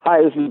Hi,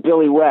 this is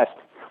Billy West.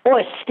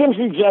 Or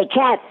Stimson J.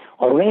 Cat.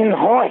 Or Lynn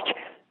Hort.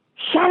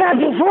 Shut up,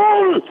 you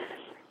fool!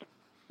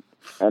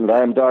 And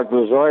I'm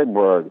Dr.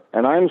 Zoidberg,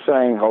 and I'm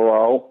saying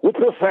hello with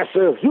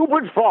Professor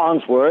Hubert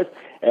Farnsworth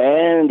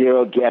and your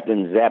old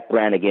Captain Zap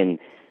Brannigan.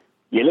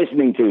 You're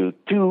listening to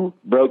Two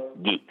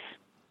Broke Geeks.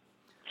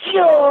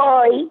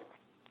 Joy!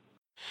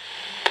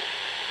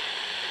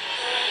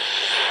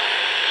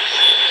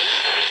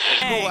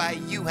 Boy,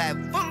 you have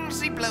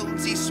fullsy,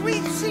 bloatsy,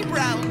 sweetsy,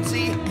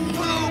 brownsy,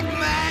 poop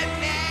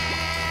madness!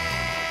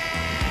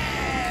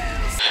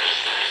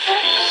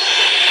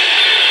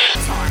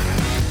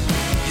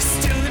 You're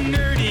still a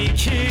nerdy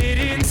kid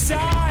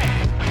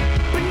inside,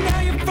 but now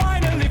you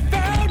finally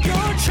found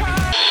your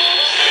tribe.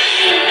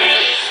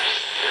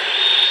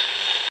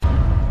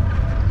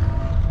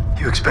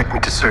 You expect me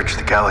to search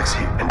the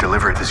galaxy and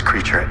deliver this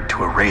creature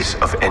to a race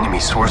of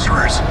enemy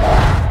sorcerers?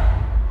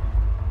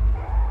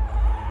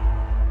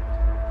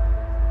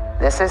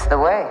 This is the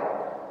way.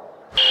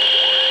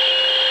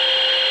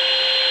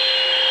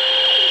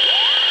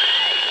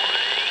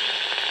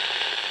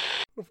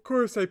 Of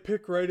course, I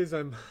pick right as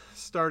I'm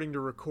starting to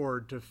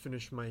record to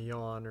finish my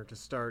yawn or to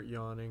start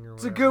yawning or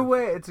whatever. It's a good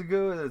way. It's a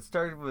good way. It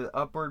started with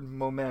upward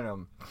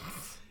momentum.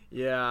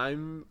 Yeah,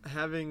 I'm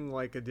having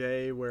like a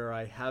day where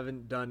I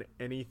haven't done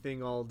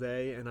anything all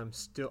day, and I'm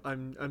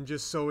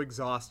just so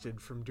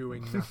exhausted from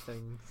doing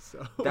nothing.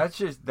 So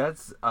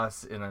That's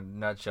us in a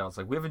nutshell. It's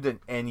like we haven't done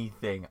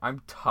anything.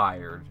 I'm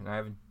tired and I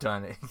haven't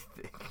done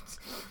anything.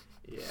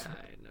 Yeah,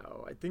 I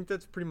know. I think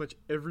that's pretty much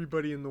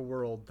everybody in the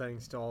world,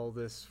 thanks to all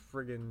this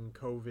friggin'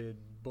 COVID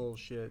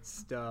bullshit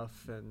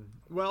stuff. And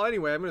well,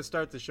 anyway, I'm gonna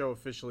start the show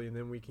officially, and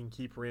then we can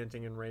keep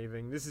ranting and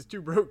raving. This is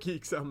Two Broke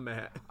Geeks. I'm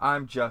Matt.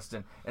 I'm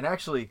Justin. And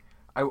actually,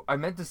 I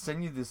meant to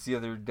send you this the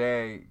other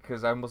day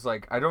because I was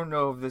like, I don't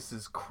know if this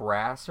is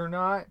crass or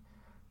not,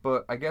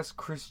 but I guess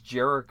Chris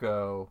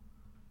Jericho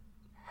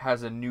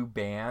has a new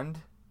band.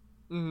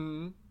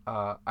 Mm-hmm.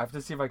 I have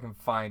to see if I can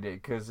find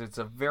it because it's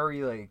a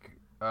very like.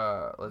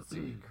 Let's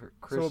see.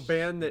 So a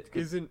band that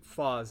isn't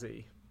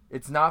Fozzy.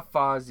 It's not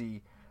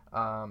Fozzy.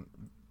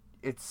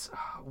 It's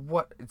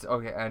what? It's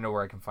okay. I know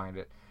where I can find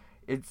it.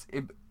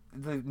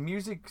 The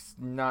music's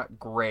not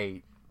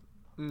great.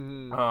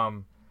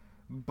 Mm-hmm.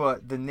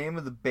 But the name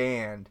of the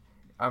band,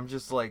 I'm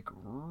just like,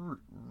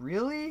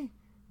 really?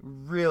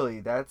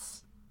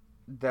 That's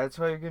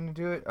how you're gonna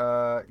do it?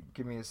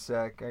 Give me a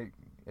sec.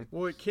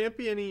 Well, it can't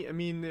be any. I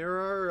mean, there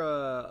are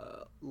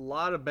a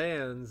lot of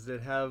bands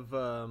that have.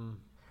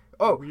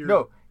 Weird...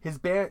 No,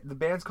 the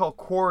band's called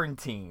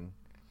Quarantine.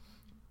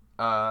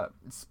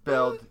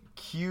 Spelled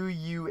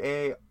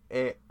Quarantine.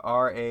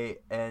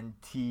 And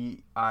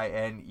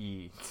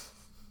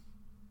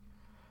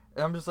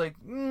I'm just like,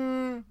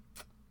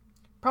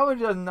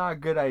 probably not a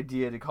good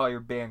idea to call your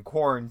band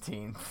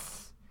Quarantine.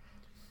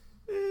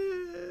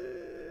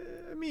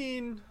 I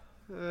mean,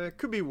 it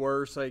could be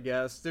worse, I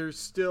guess. There's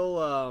still,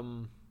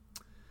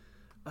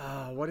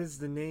 what is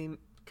the name?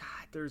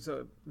 God, there's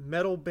a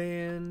metal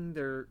band.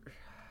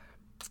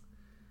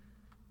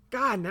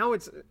 God, now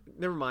it's...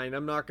 Never mind,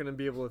 I'm not going to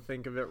be able to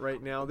think of it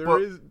right now.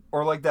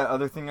 Or like that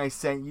other thing I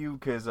sent you,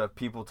 because of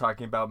people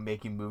talking about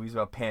making movies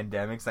about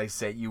pandemics, I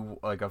sent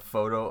you like a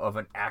photo of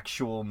an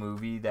actual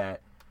movie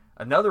that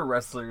another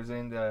wrestler is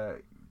in,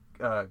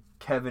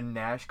 Kevin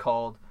Nash,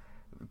 called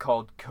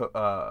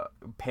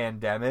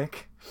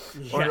Pandemic.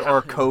 Yeah.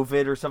 Or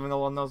COVID or something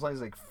along those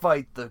lines, like,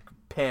 fight the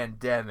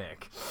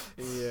pandemic.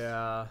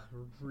 Yeah,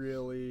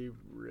 really,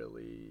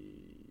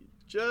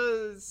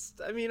 just...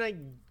 I mean, I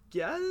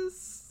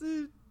guess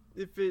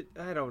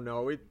I don't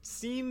know. It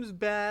seems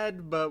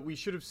bad, but we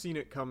should have seen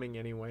it coming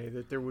anyway,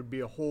 that there would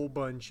be a whole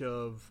bunch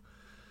of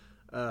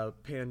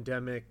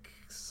pandemic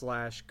 /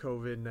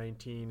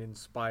 COVID-19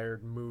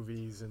 inspired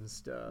movies and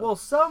stuff. Well,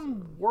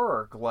 some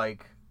work,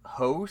 like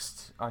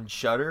Host on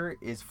Shudder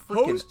is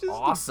freaking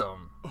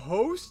awesome.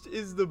 Host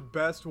is the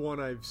best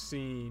one I've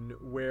seen,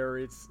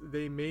 where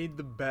they made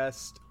the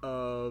best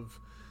of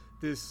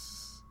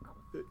this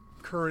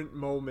current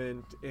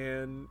moment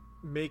and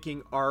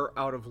making art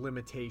out of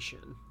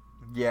limitation.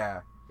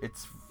 Yeah,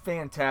 it's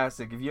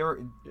fantastic. If you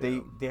ever,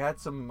 they had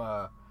some.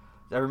 I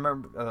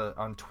remember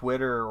on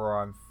Twitter or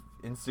on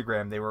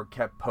Instagram, they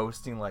kept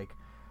posting like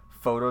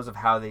photos of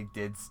how they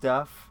did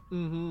stuff.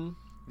 Mm-hmm.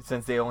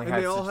 Since they only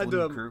had such a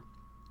little group.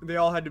 They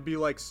all had to be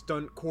like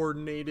stunt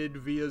coordinated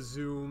via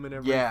Zoom and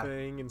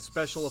everything, and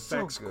special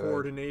effects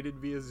coordinated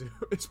via Zoom.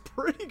 It's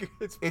pretty good.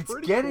 It's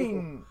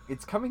cool.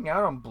 It's coming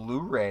out on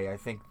Blu-ray, I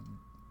think,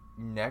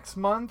 next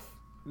month.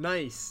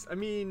 Nice. I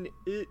mean,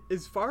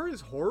 as far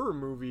as horror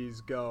movies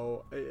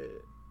go,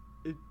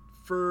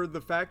 for the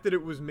fact that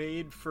it was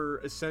made for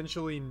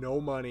essentially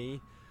no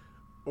money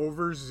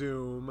over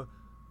Zoom,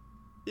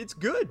 it's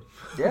good.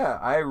 Yeah,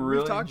 I really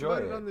We've talked enjoy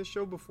about it on this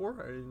show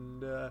before.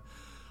 And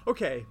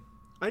okay,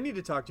 I need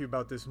to talk to you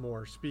about this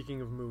more,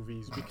 speaking of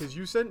movies, because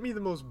you sent me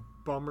the most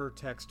bummer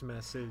text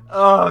message.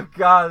 Oh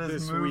God,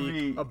 this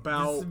movie week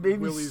about this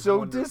made me Willy's so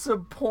Wonderland.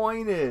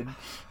 disappointed.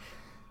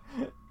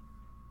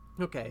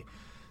 Okay,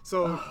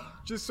 So,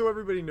 just so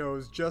everybody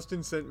knows,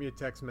 Justin sent me a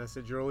text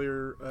message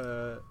earlier,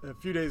 a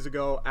few days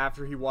ago,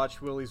 after he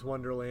watched Willy's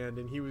Wonderland,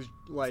 and he was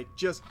like,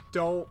 "Just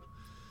don't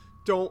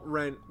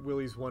rent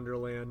Willy's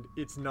Wonderland.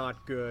 It's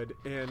not good."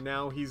 And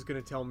now he's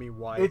gonna tell me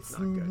why it's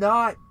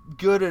not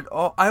good at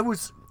all. I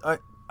was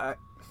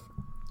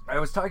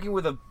talking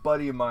with a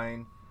buddy of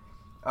mine,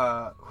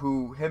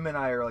 who him and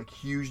I are like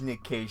huge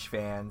Nick Cage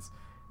fans,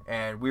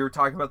 and we were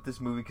talking about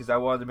this movie because I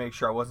wanted to make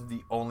sure I wasn't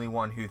the only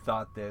one who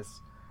thought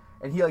this.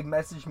 And he like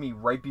messaged me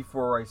right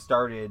before I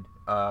started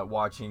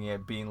watching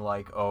it, being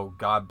like, "Oh,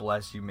 God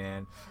bless you,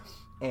 man."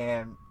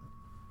 And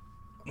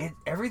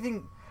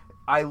everything.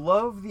 I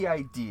love the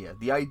idea.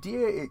 The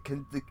idea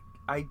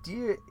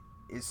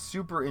is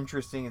super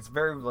interesting. It's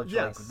very much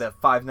like that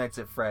Five Nights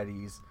at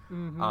Freddy's.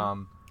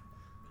 Mm-hmm.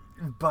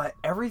 But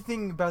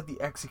everything about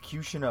the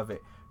execution of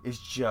it is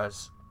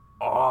just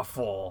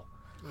awful.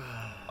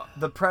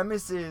 The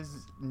premise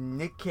is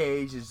Nick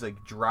Cage is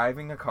like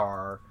driving a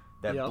car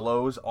that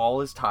blows all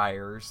his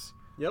tires.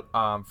 Yep.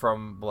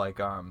 From like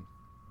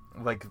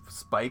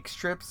spike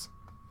strips,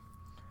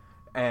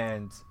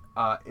 and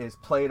is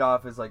played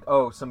off as like,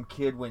 oh, some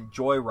kid went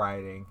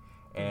joyriding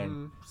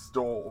and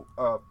stole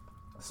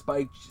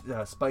spike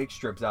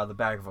strips out of the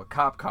back of a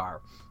cop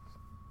car.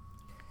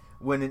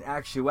 When in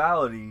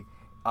actuality,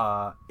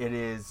 it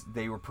is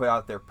they were put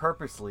out there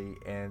purposely,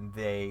 and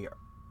they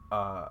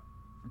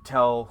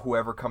tell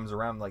whoever comes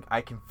around, like,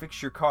 I can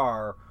fix your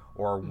car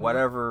or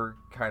whatever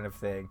kind of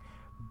thing,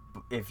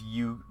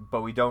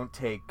 but we don't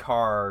take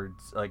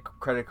cards, like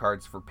credit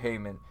cards, for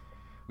payment.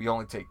 We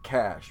only take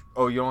cash.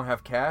 Oh, you don't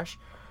have cash?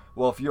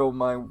 Well, if you don't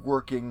mind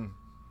working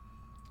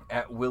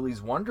at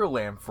Willy's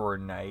Wonderland for a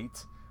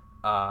night,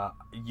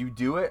 you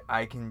do it.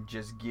 I can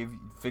just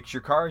fix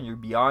your car and you'll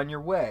be on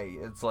your way.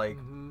 It's like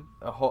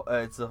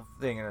it's a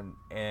thing,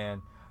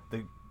 and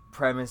the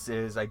premise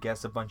is, I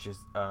guess, a bunch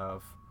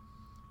of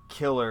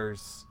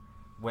killers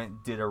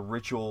did a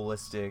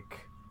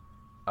ritualistic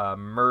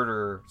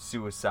murder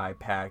suicide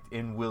pact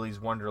in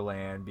Willy's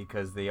Wonderland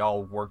because they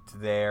all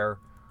worked there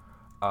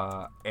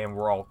and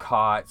were all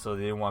caught, so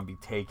they didn't want to be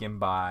taken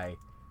by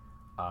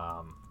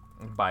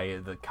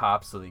the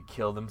cops, so they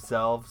kill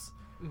themselves.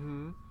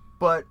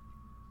 But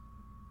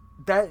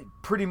that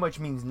pretty much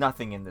means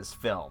nothing in this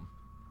film,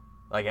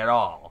 like, at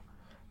all,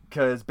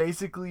 because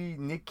basically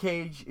Nick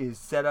Cage is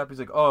set up. He's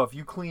like, oh, if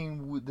you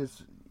clean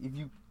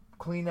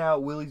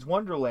out Willy's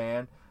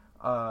Wonderland,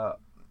 so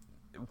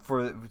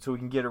we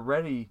can get it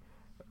ready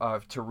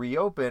to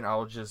reopen,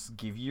 I'll just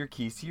give you your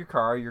keys to your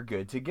car. You're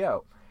good to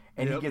go.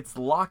 And he gets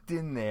locked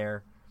in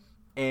there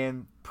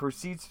and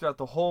proceeds throughout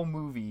the whole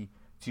movie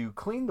to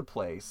clean the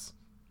place.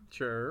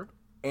 Sure.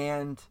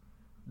 And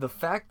the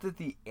fact that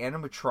the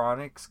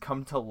animatronics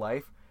come to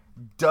life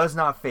does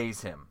not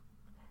faze him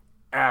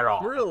at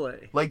all.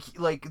 Really?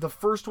 Like the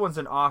first one's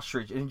an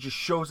ostrich, and it just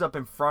shows up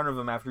in front of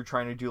him after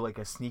trying to do like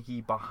a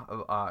sneak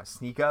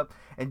up,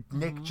 and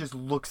Nick just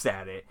looks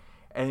at it,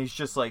 and he's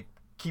just like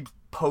keeps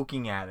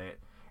poking at it,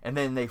 and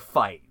then they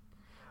fight.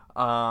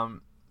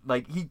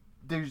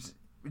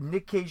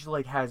 Nick Cage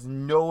like has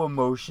no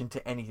emotion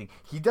to anything.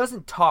 He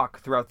doesn't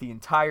talk throughout the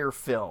entire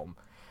film.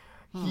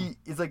 He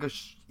is like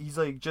he's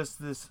like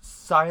just this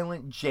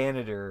silent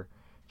janitor,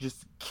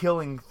 just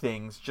killing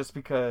things just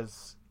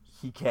because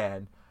he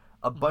can.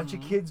 A bunch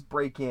of kids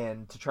break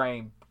in to try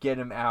and get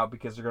him out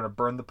because they're gonna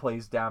burn the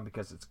place down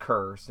because it's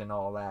cursed and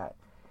all that.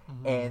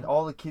 And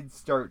all the kids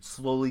start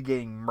slowly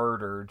getting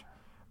murdered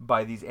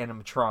by these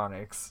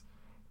animatronics.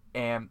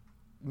 And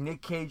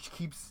Nick Cage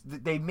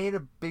they made a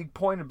big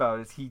point about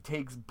it. He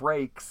takes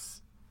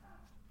breaks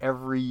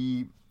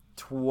every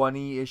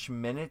 20-ish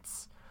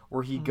minutes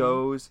where he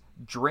goes,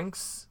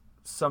 drinks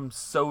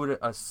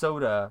a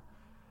soda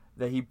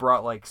that he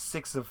brought like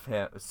six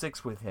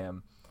with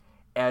him,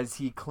 as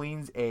he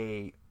cleans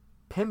a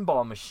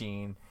pinball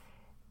machine,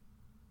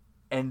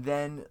 and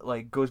then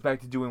like goes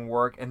back to doing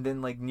work, and then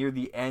like near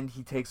the end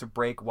he takes a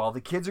break while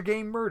the kids are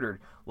getting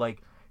murdered.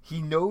 Like, he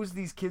knows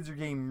these kids are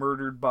getting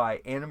murdered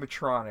by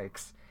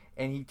animatronics,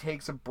 and he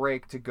takes a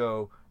break to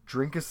go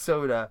drink a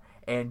soda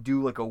and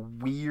do like a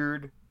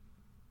weird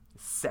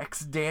sex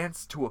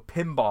dance to a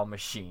pinball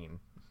machine.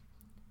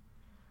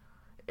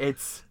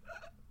 It's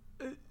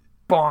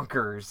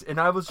bonkers. And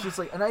I was just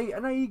like, and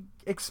I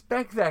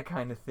expect that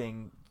kind of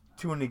thing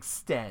to an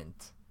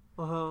extent.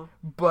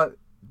 But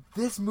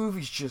this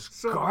movie's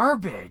just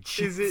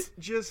garbage. Is it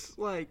just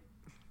like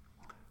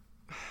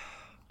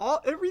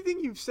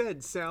everything you've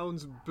said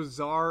sounds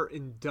bizarre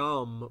and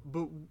dumb,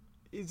 but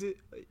is it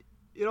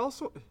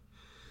also,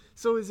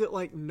 so is it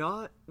like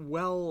not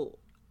well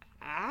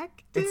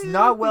acted? It's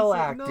not well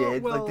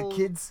acted. Like the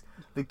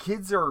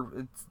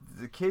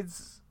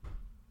kids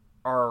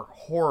are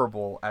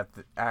horrible at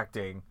the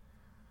acting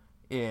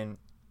in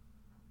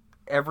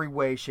every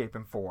way, shape,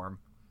 and form.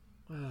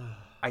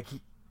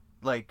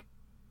 The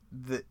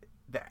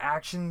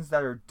actions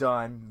that are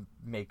done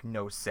make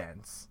no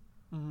sense.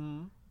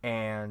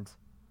 And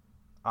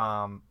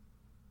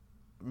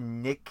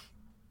Nick,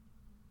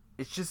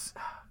 it's just,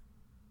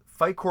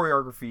 fight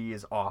choreography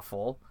is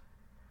awful.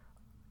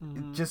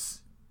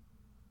 just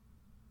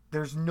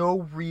there's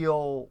no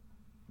real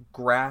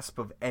grasp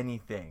of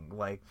anything.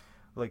 Like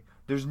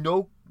there's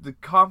no the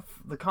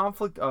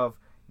conflict of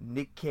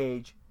Nick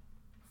Cage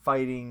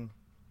fighting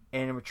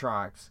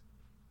animatronics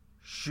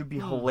should be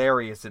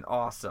hilarious and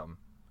awesome,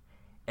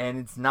 and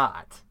it's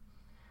not.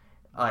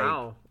 Like,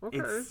 wow.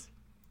 Okay.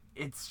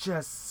 It's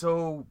just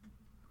so.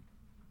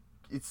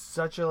 It's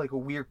such a like a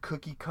weird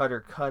cookie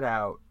cutter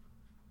cutout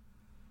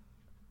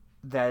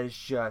that is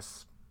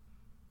just.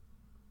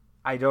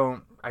 I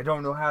don't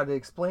know how to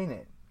explain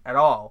it at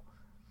all.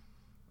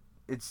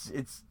 It's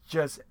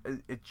just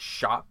it's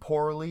shot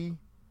poorly.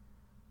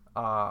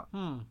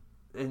 And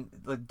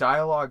the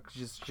dialogue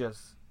just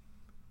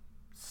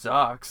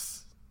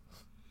sucks.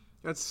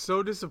 That's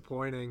so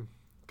disappointing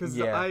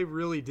because I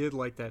really did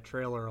like that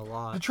trailer a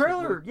lot. The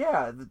trailer,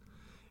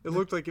 it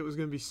looked like it was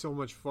going to be so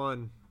much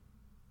fun.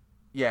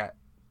 Yeah,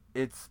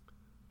 it's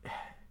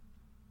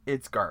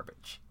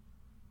garbage.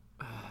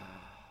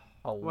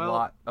 A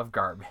lot of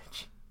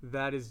garbage.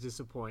 That is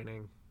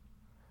disappointing.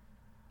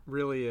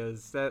 Really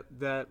is.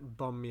 That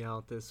bummed me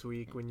out this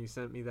week when you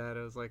sent me that.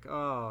 I was like,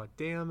 oh,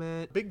 damn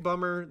it. Big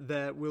bummer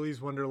that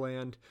Willy's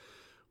Wonderland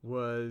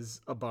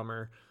was a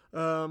bummer.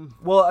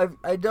 Well,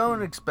 I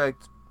don't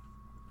expect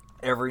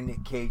every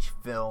Nick Cage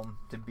film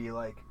to be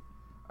like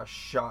a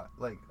shot,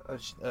 like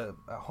a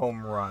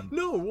home run.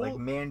 No, like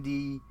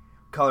Mandy,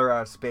 Color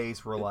Out of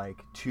Space were like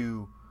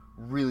two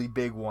really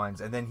big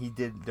ones, and then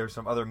there's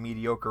some other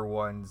mediocre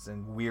ones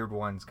and weird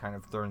ones kind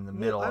of thrown in the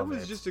middle of it. I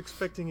was just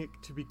expecting it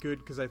to be good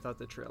because I thought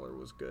the trailer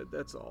was good.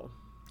 That's all.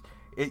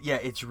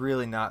 It's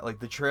really not. Like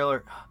the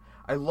trailer,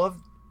 I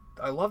love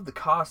the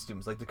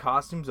costumes. Like the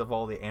costumes of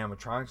all the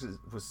animatronics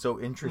was so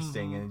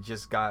interesting, and it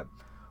just got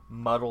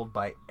muddled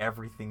by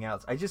everything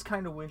else. I just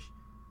kind of wish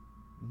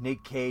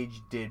Nick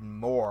Cage did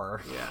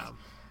more. Yeah.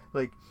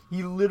 Like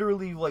he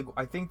literally, like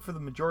I think for the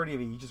majority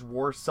of it, he just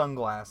wore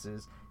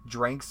sunglasses,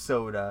 drank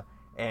soda,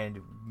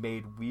 and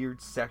made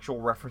weird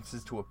sexual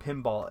references to a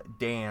pinball,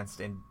 danced,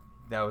 and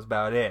that was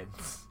about it.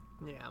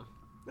 Yeah.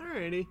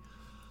 Alrighty.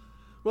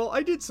 Well,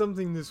 I did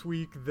something this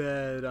week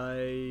that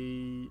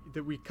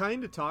we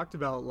kind of talked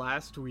about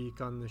last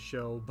week on the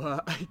show,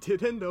 but I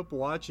did end up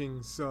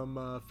watching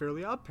some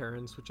Fairly Odd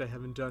Parents, which I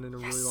haven't done in a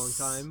really long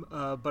time.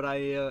 But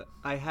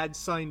I had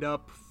signed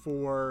up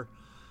for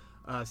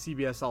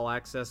CBS All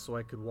Access so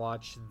I could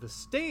watch The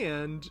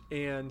Stand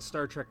and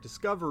Star Trek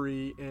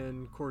Discovery,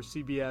 and of course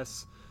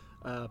CBS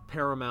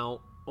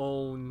Paramount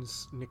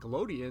owns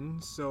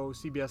Nickelodeon, so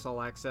CBS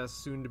All Access,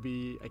 soon to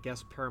be, I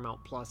guess,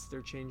 Paramount Plus,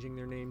 they're changing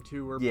their name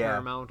to, or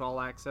Paramount All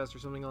Access or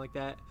something like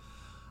that.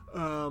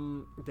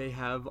 They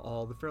have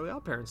all the Fairly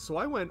Odd Parents. So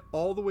I went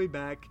all the way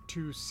back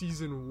to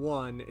season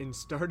 1 and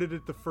started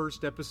at the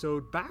first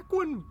episode, back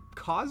when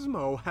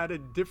Cosmo had a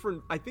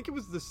different, I think it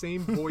was the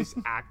same voice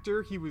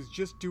actor. He was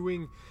just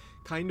doing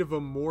kind of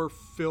a more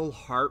Phil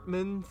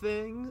Hartman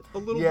thing a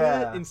little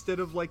bit,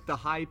 instead of like the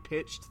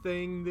high-pitched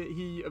thing that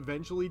he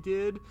eventually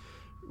did,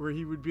 where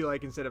he would be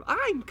like, instead of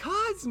 "I'm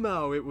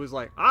Cosmo," it was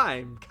like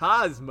 "I'm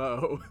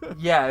Cosmo."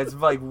 Yeah, it's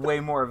like way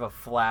more of a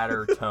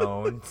flatter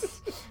tone.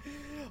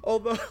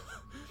 Although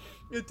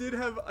it did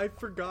have, I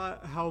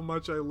forgot how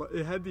much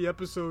it had the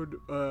episode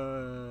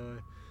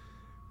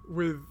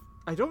with,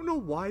 I don't know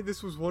why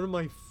this was one of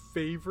my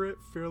favorite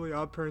Fairly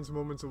Odd Parents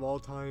moments of all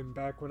time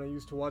back when I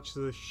used to watch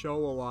the show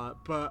a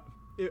lot, but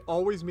it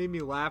always made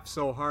me laugh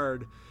so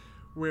hard,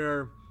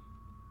 where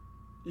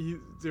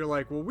they're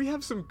like, well, we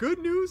have some good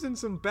news and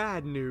some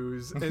bad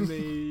news, and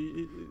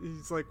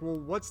he's like, well,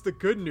 what's the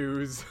good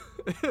news?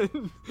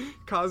 And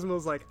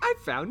Cosmo's like, I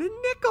found a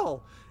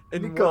nickel.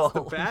 And what's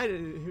the bad?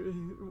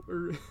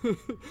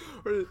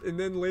 And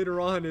then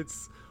later on,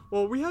 it's,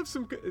 well, we have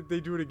some. They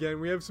do it again.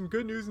 We have some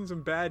good news and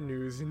some bad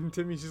news. And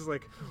Timmy's just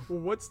like, well,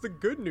 what's the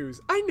good news?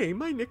 I named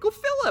my nickel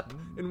Phillip.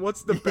 And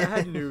what's the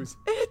bad news?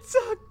 It's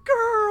a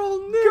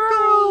girl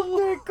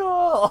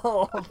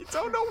nickel. I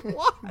don't know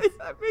why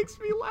that makes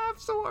me laugh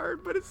so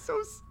hard, but it's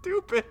so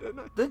stupid. And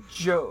the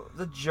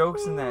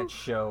jokes in that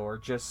show are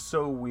just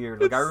so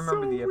weird. Like I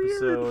remember the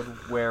episode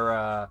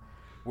where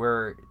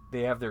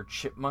they have their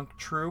chipmunk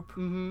troop,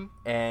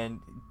 and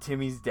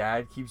Timmy's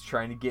dad keeps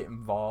trying to get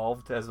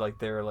involved as like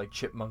their like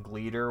chipmunk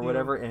leader or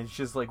whatever, and it's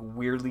just like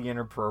weirdly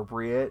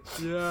inappropriate.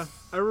 Yeah,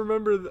 I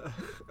remember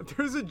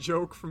there's a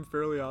joke from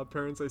Fairly Odd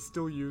Parents I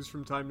still use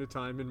from time to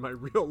time in my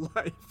real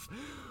life,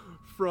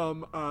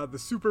 from the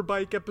super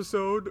bike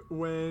episode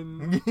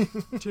when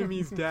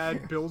Timmy's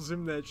dad builds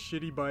him that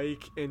shitty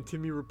bike and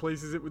Timmy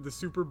replaces it with the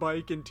super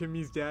bike, and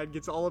Timmy's dad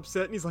gets all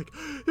upset and he's like,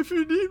 if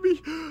you need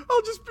me,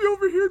 I'll just be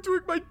over here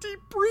doing my deep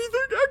breathing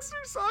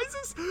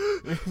exercises.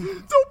 Don't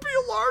be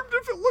alarmed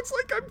if it looks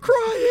like I'm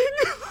crying.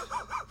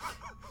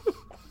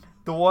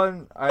 The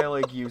one I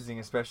like using,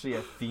 especially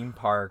at theme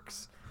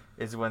parks,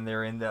 is when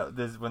they're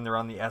when they're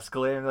on the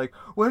escalator and they're like,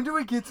 when do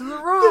we get to the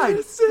ride?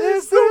 This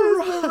is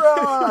the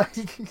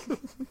ride.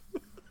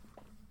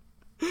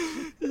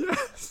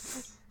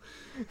 Yes.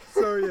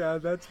 So yeah,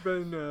 that's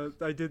been.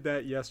 I did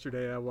that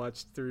yesterday. I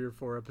watched 3 or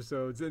 4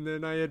 episodes, and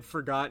then I had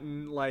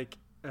forgotten like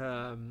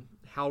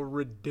how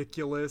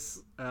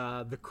ridiculous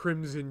the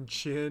Crimson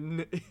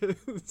Chin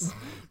is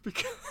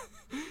because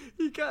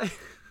he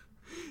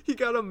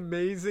got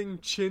amazing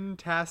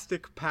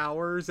chin-tastic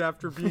powers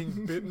after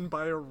being bitten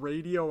by a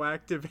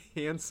radioactive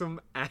handsome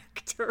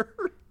actor.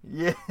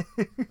 Yeah.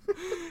 And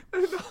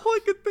all I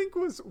could think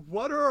was,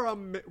 what are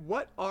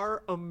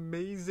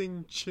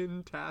amazing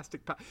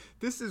chin-tastic powers?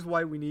 This is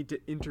why we need to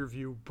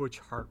interview Butch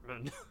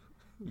Hartman.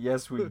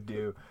 Yes, we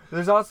do.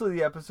 There's also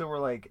the episode where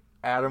like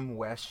Adam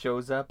West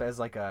shows up as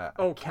like a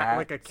cat,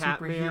 like a cat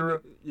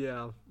superhero.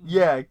 Man.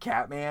 Yeah,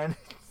 Catman.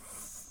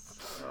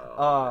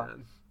 Oh,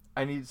 man.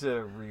 I need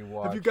to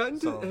rewatch. Have you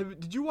gotten to?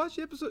 Did you watch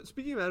the episode?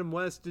 Speaking of Adam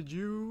West, did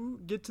you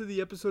get to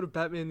the episode of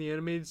Batman the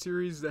Animated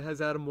Series that has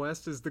Adam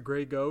West as the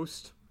Gray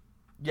Ghost?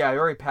 Yeah, I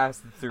already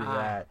passed through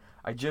that.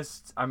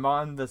 I'm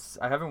on this.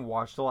 I haven't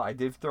watched a lot. I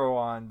did throw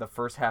on the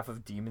first half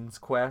of Demon's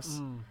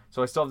Quest,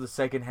 so I still have the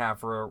second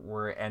half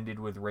where it ended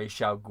with Ra's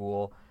al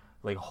Ghul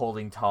like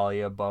holding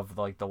Talia above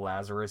like the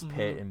Lazarus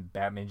pit, and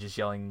Batman just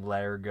yelling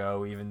 "Let her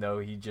go," even though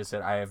he just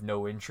said, "I have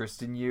no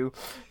interest in you."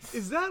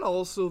 Is that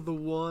also the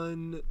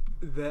one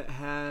that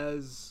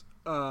has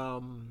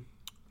Jonah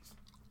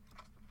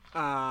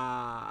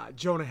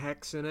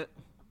Hex in it?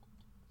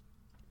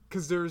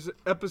 Because there's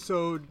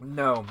episode...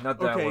 No, not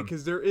that one. Okay,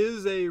 because there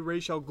is a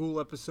Ra's al Ghul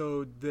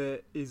episode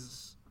that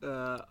is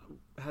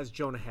has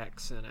Jonah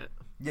Hex in it.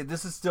 Yeah,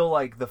 this is still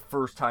like the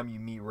first time you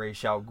meet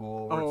Ra's al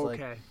Ghul. Where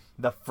it's okay.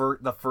 Like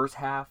the first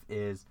half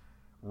is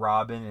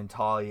Robin and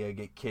Talia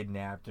get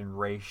kidnapped and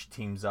Ra's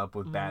teams up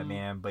with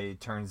Batman, but it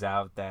turns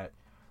out that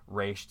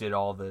Ra's did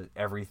all the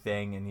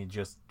everything and he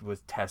just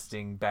was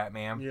testing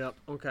Batman. Yep.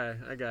 Okay,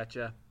 I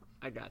gotcha.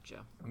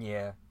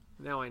 Yeah.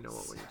 Now I know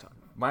what you're talking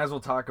about. Might as well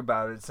talk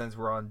about it since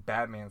we're on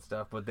Batman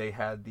stuff, but they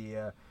had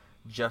the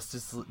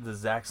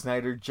Zack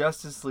Snyder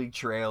Justice League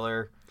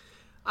trailer.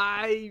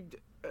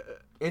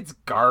 It's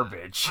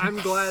garbage. I'm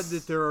glad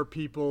that there are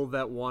people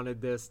that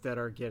wanted this that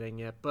are getting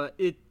it, but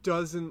it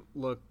doesn't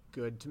look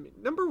good to me.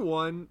 Number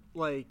one,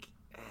 like,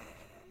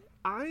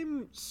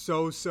 I'm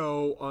so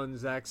on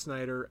Zack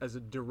Snyder as a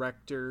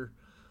director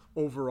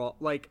overall.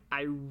 Like,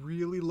 I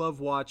really love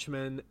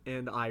Watchmen,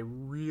 and I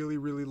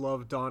really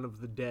love Dawn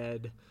of the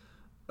Dead.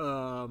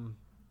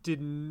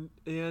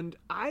 And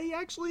I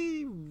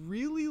actually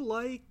really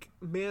like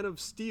Man of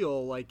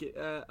Steel. Like,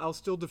 I'll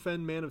still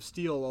defend Man of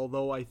Steel,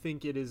 although I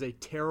think it is a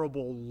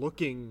terrible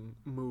looking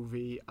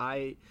movie.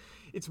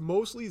 It's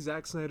mostly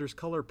Zack Snyder's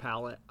color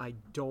palette I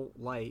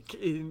don't like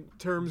in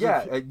terms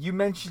of... you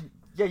mentioned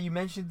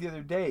the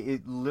other day,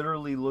 it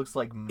literally looks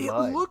like mud. It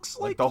looks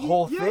like the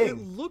whole thing. It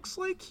looks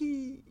like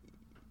he...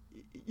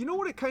 You know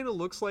what it kind of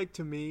looks like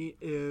to me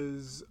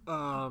is...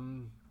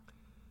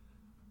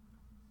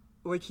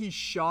 like he's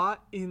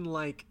shot in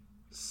like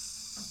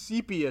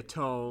sepia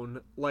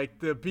tone, like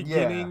the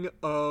beginning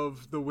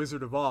of the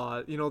Wizard of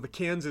Oz, the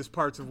Kansas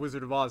parts of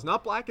Wizard of Oz,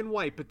 not black and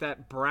white, but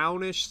that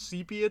brownish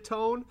sepia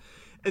tone,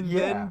 and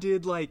then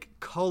did like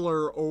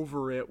color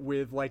over it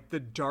with like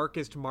the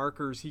darkest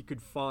markers he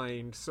could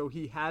find, so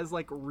he has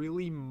like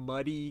really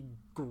muddy,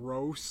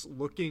 gross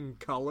looking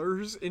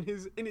colors in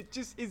his, and it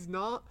just is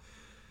not,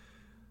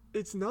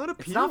 it's not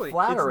appealing. It's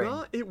not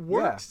flattering. It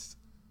works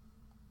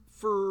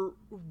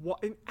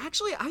and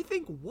actually, I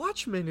think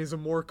Watchmen is a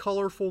more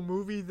colorful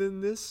movie than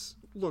this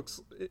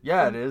looks.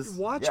 Yeah, it is.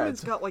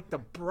 Watchmen's got like the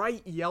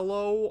bright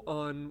yellow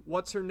on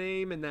what's her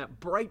name and that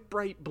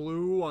bright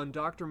blue on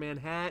Dr.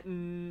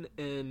 Manhattan,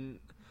 and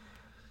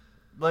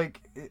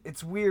like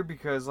it's weird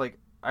because like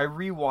I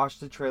rewatched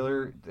the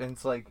trailer and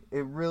it's like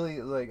it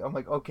really like I'm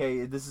like,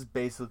 okay, this is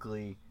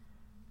basically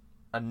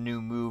a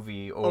new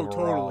movie overall. Oh,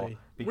 totally.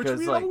 Because which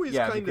we like always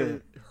kind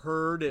of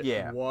heard it.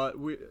 Yeah.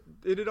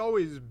 It had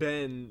always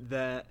been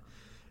that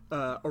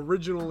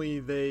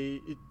originally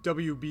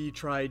WB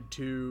tried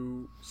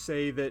to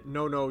say that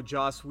no,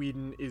 Joss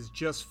Whedon is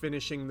just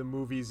finishing the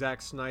movie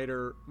Zack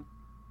Snyder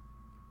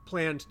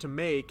planned to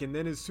make, and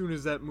then as soon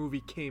as that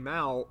movie came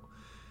out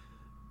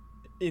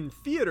in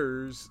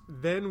theaters,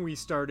 then we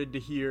started to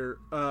hear,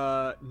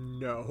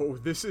 no,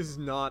 this is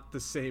not the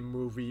same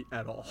movie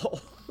at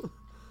all.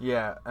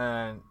 Yeah,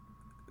 and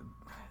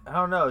I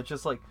don't know, it's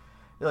just like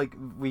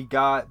we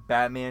got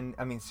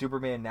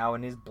Superman now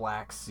in his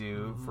black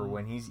suit for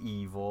when he's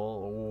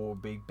evil. Oh,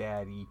 big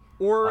baddie.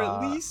 Or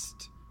at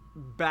least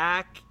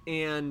back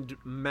and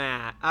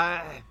Matt.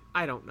 I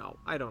don't know.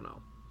 I don't know.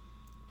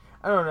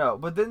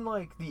 But then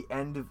like the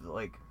end of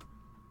like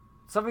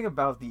something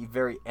about the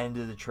very end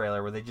of the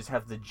trailer where they just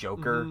have the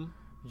Joker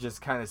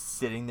just kind of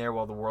sitting there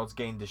while the world's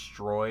getting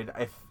destroyed.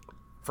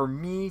 For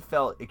me,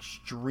 felt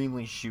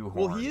extremely shoehorned.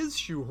 Well, he is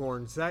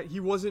shoehorned. He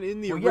wasn't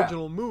in the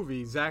original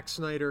movie. Zack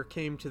Snyder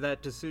came to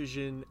that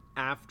decision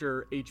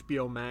after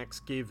HBO Max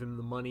gave him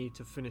the money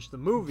to finish the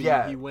movie.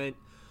 Yeah. He went,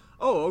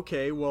 oh,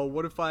 okay, well,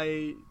 what if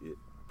I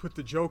put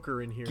the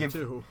Joker in here,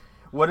 too?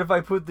 What if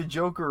I put the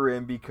Joker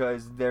in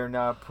because they're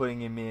not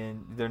putting him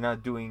in, they're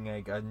not doing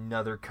like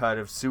another cut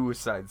of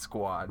Suicide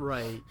Squad.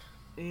 Right.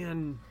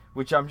 And...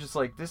 Which I'm just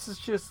like, this is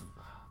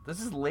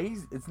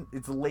lazy.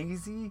 It's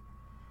lazy.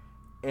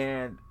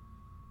 And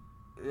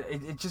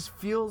it just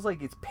feels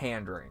like it's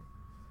pandering.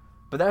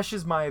 But that's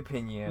just my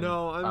opinion.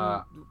 No,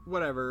 I'm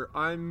whatever.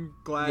 I'm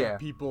glad Yeah.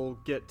 people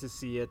get to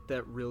see it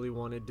that really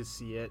wanted to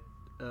see it.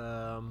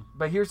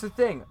 But here's the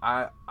thing.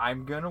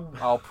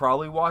 I'll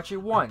probably watch it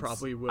once.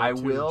 Probably will. I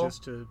too, will.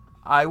 Just to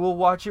I will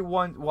watch it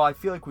once. Well, I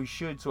feel like we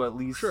should. So at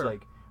least Sure.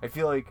 like I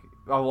feel like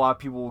a lot of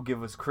people will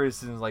give us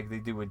criticisms like they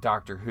do with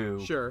Doctor Who.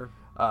 sure.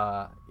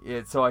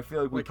 So I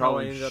feel like we Like how I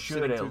probably ended up should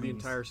sitting at through the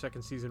least. entire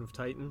second season of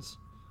Titans.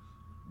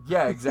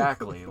 Yeah,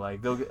 exactly.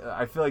 Like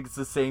I feel like it's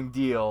the same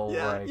deal.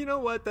 Yeah, like, you know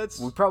what? That's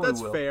we probably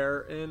that's will.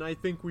 fair, and I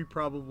think we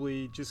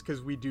probably just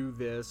because we do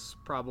this,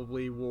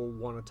 probably will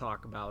want to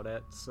talk about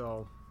it.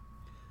 So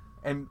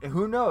And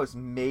who knows?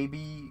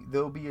 Maybe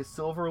there'll be a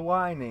silver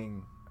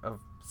lining of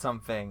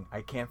something.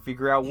 I can't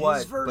figure out what.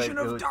 his version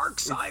but of it's-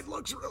 Darkseid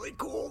looks really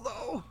cool,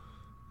 though.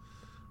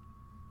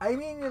 I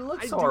mean, it I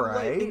looks do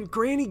alright. like, and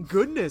Granny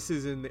Goodness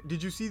is in there.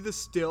 Did you see the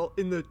still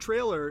in the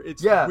trailer?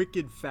 It's Yeah.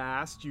 wicked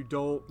fast. You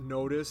don't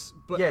notice,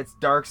 but Yeah, it's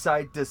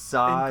Darkseid,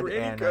 Desaad, Granny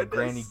and Goodness.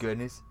 Granny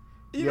Goodness.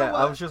 You know Yeah,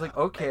 I what? was just like,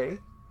 okay.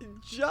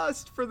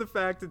 just for the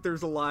fact that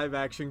there's a live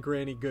action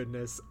Granny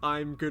Goodness,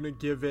 I'm gonna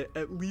give it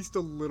at least a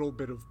little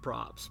bit of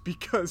props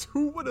because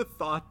who would have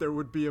thought there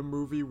would be a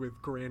movie with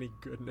Granny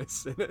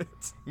Goodness in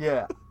it?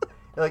 Yeah.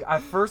 Like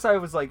at first I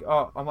was like,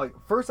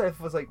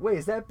 wait,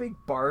 is that Big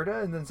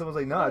Barda? And then someone's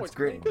like, no, No, it's it's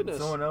Granny great. Goodness.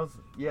 Someone else,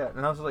 yeah.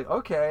 And I was like,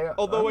 okay.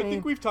 Although I mean,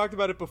 think we've talked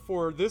about it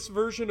before, this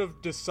version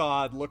of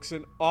Desaad looks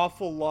an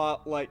awful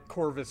lot like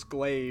Corvus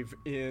Glaive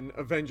in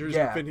Avengers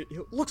Yeah. Infinity.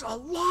 It looks a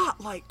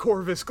lot like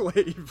Corvus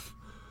Glaive.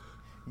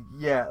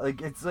 yeah,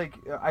 like it's like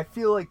I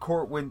feel like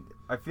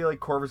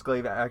Corvus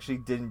Glaive actually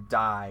didn't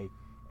die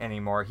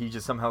anymore. He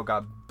just somehow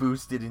got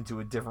boosted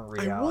into a different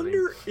reality. I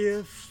wonder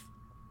if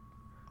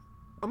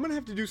I'm gonna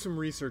have to do some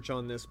research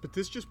on this, but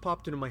this just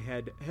popped into my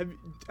head.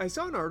 I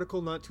saw an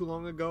article not too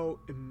long ago,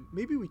 and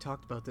maybe we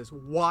talked about this.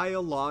 Why a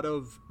lot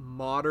of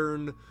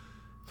modern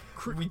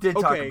We did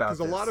talk about because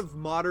a this. lot of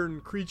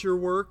modern creature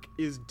work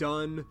is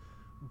done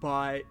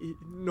by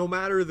no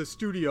matter the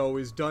studio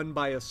is done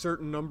by a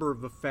certain number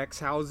of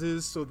effects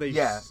houses. So they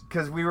Yeah,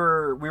 because we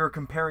were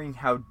comparing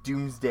how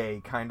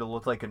Doomsday kind of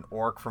looked like an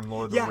orc from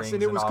Lord of the yes, Rings,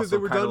 and it was because they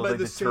also were kinda done by looked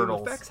the like same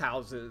Turtles. effects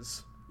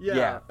houses.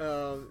 Yeah.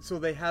 So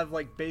they have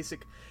like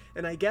basic,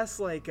 and I guess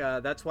like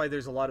that's why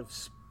there's a lot of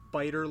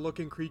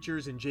spider-looking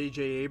creatures in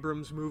J.J.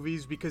 Abrams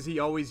movies because he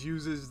always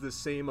uses the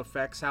same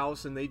effects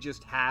house, and they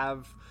just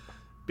have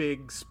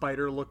big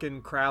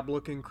spider-looking,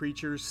 crab-looking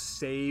creatures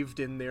saved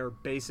in their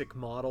basic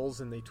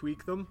models, and they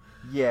tweak them.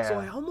 Yeah. So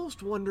I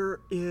almost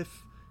wonder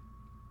if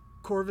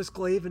Corvus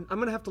Glaive, and I'm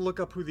gonna have to look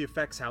up who the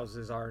effects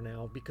houses are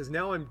now because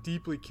now I'm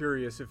deeply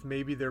curious if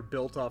maybe they're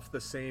built off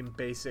the same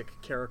basic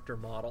character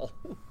model.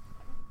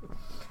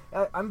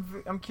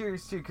 I'm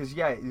curious too, because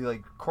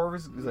like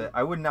Corvus,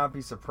 I would not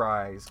be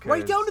surprised. 'cause-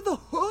 Right down to the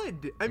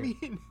hood. I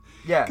mean,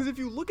 Yeah. Because if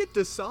you look at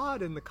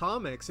Desaad in the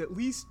comics, at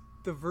least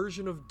the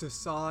version of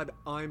Desaad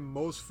I'm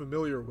most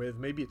familiar with,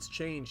 maybe it's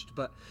changed,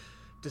 but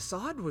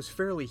Desaad was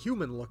fairly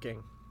human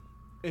looking.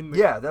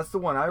 Yeah, that's the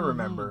one I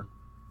remember.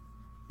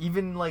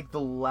 Even like the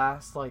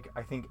last I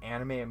think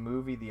animated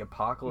movie, The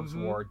Apocalypse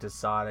War,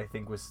 Desaad I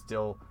think was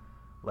still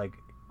like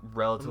I'm gonna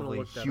relatively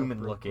look that up human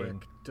real looking.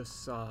 quick.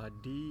 Desaad,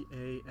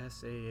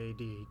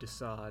 Dasaad,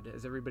 Desaad.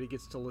 As everybody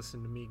gets to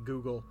listen to me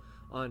Google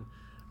on.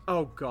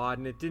 Oh God,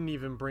 and it didn't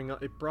even bring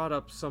up. It brought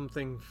up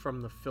something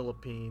from the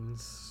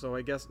Philippines, so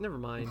I guess never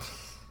mind.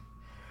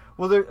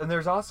 Well,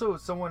 there's also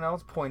someone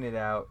else pointed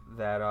out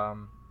that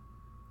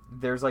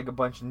there's like a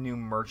bunch of new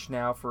merch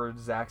now for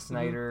Zack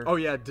Snyder. Oh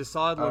yeah,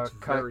 Desaad looks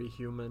cut- very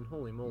human.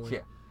 Holy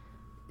moly!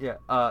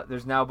 Yeah.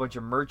 There's now a bunch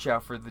of merch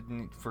out for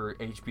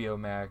HBO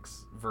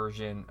Max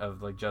version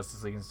of like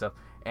Justice League and stuff.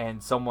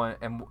 And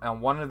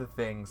one of the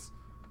things,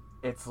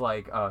 it's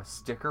like a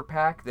sticker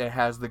pack that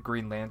has the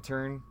Green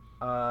Lantern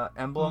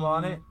emblem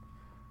on it.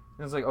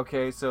 And it's like,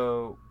 okay,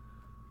 so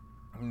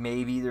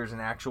maybe there's an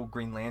actual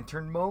Green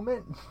Lantern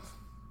moment.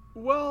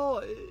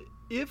 Well,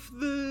 if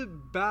the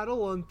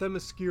battle on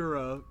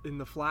Themyscira in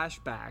the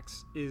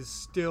flashbacks is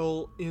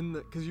still in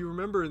the, because you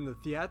remember in the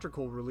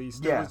theatrical release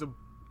there was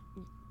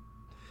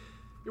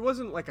it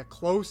wasn't like a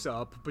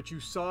close-up, but you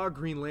saw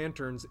Green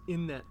Lanterns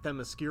in that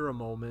Themyscira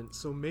moment.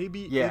 So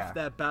maybe if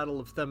that Battle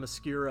of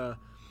Themyscira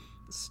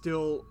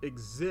still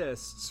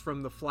exists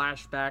from the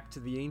flashback to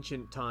the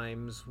ancient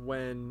times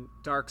when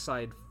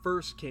Darkseid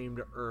first came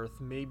to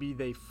Earth, maybe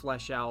they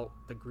flesh out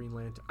the Green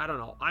Lantern. I don't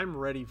know. I'm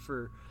ready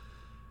for...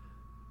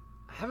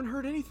 I haven't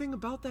heard anything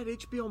about that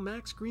HBO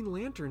Max Green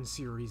Lantern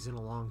series in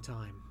a long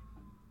time.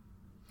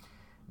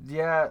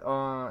 Yeah,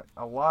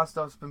 a lot of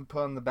stuff's been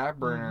put on the back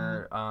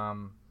burner.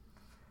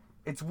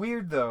 It's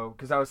weird though,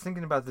 because I was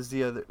thinking about this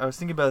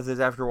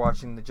after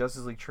watching the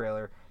Justice League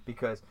trailer,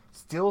 because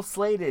still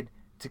slated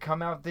to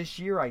come out this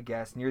year, I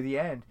guess, near the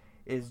end,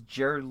 is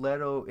Jared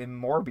Leto in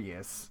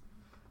Morbius.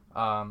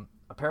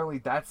 Apparently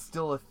that's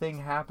still a thing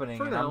happening,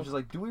 For and now. I'm just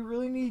like, do we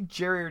really need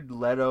Jared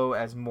Leto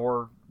as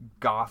more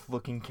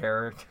goth-looking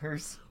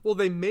characters? Well,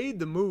 they made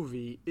the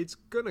movie. It's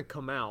gonna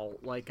come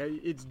out. Like,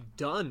 it's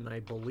done, I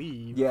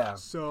believe. Yeah.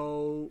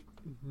 So,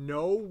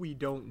 no, we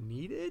don't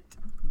need it,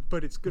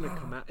 but it's gonna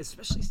come out.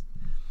 Especially,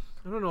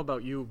 I don't know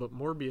about you, but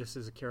Morbius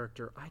is a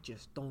character I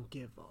just don't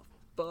give a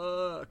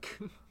fuck.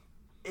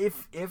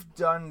 If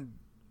done,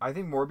 I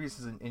think Morbius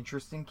is an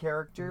interesting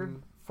character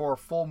for a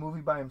full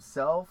movie by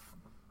himself.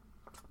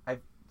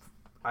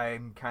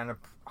 I'm kind of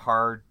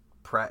hard.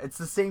 It's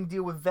the same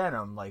deal with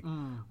Venom. Like,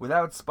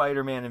 without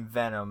Spider-Man and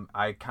Venom,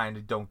 I kind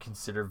of don't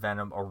consider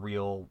Venom a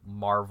real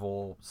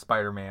Marvel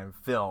Spider-Man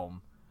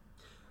film.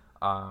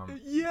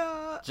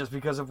 Yeah. Just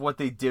because of what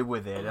they did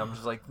with it. I'm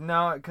just like,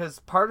 no, because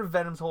part of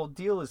Venom's whole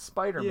deal is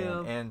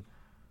Spider-Man. Yeah. And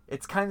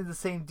it's kind of the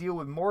same deal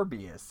with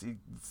Morbius.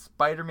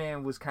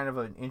 Spider-Man was kind of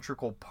an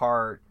integral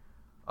part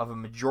of a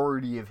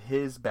majority of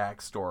his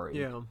backstory.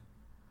 Yeah.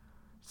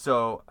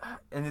 So,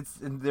 and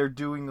they're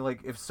doing,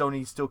 like, if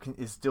Sony is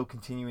still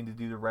continuing to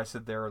do the rest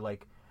of their,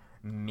 like,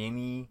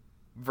 mini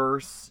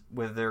verse,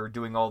 where they're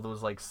doing all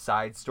those, like,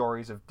 side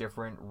stories of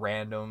different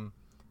random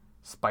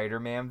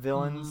Spider-Man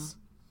villains.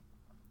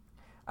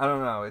 I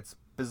don't know, it's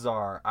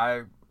bizarre.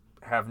 I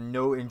have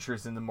no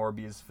interest in the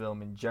Morbius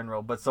film in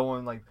general, but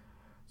someone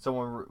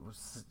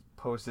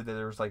posted that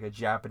there was, like, a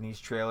Japanese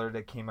trailer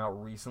that came out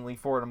recently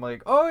for it. I'm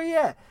like, oh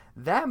yeah,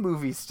 that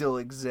movie still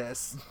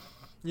exists.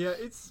 Yeah,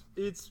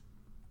 it's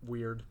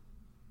weird.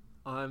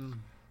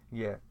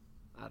 Yeah.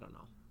 I don't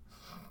know.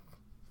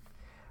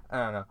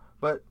 I don't know.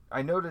 But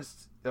I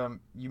noticed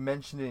you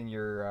mentioned in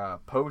your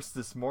post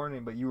this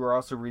morning, but you were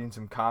also reading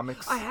some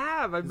comics. I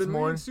have. I've been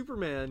morning. reading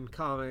Superman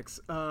comics.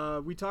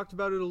 We talked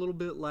about it a little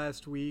bit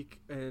last week,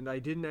 and I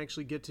didn't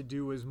actually get to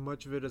do as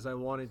much of it as I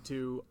wanted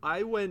to.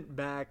 I went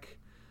back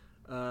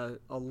a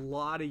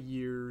lot of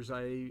years.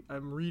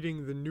 I'm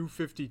reading the New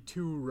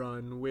 52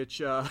 run,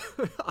 which on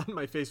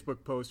my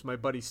Facebook post, my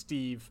buddy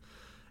Steve,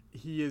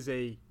 he is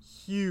a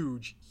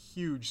huge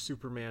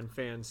Superman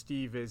fan.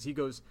 Steve is. He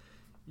goes,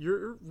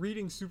 "You're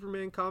reading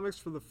Superman comics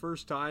for the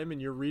first time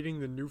and you're reading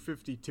the New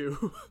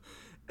 52?"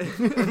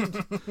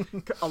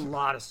 And a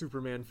lot of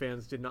Superman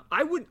fans did not.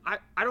 I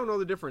don't know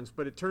the difference,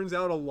 but it turns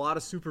out a lot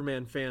of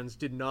Superman fans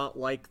did not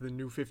like the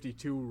New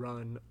 52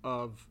 run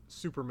of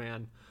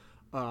Superman.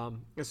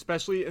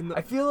 Especially in the...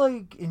 I feel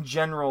like in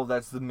general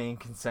that's the main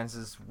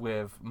consensus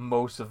with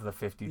most of the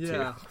 52.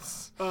 Yeah.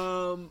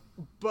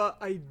 But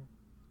I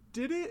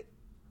did it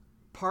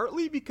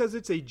partly because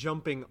it's a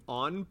jumping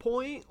on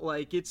point.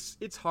 Like, it's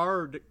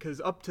hard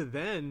because up to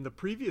then, the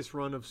previous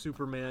run of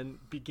Superman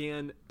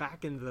began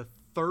back in the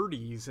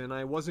 30s, and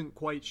I wasn't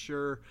quite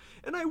sure.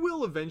 And I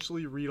will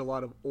eventually read a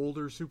lot of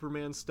older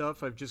Superman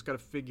stuff. I've just got to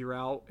figure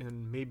out,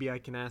 and maybe I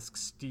can ask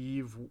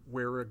Steve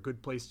where a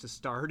good place to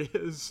start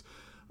is.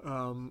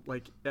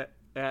 Like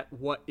at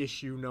what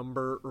issue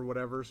number or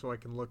whatever, so I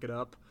can look it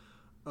up.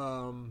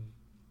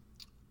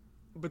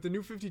 But the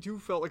New 52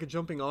 felt like a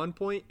jumping on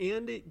point,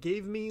 and it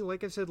gave me,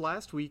 like I said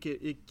last week,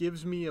 it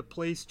gives me a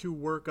place to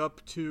work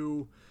up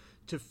to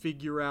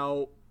figure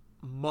out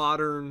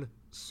modern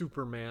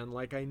Superman.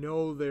 Like, I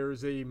know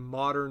there's a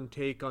modern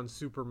take on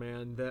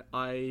Superman that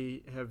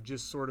I have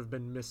just sort of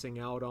been missing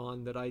out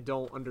on, that I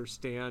don't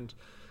understand.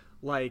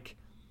 Like,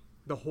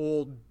 the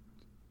whole...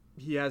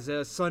 He has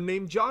a son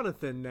named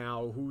Jonathan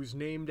now, who's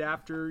named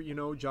after,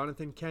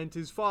 Jonathan Kent,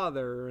 his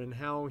father, and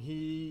how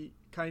he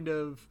kind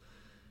of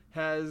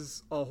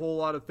has a whole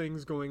lot of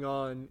things going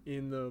on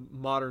in the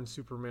modern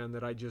Superman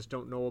that I just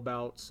don't know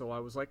about. So I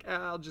was like,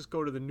 I'll just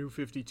go to the New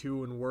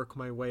 52 and work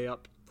my way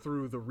up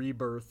through the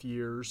rebirth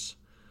years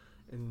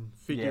and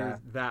figure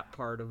that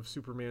part of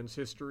Superman's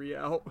history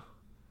out.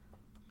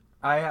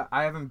 I'll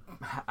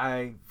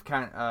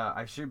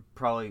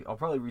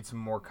probably read some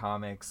more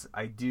comics.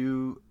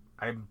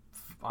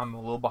 I'm a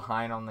little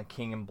behind on the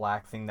King in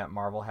Black thing that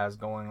Marvel has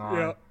going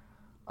on.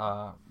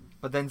 Yeah.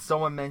 But then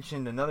someone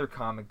mentioned another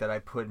comic that I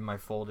put in my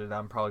folder that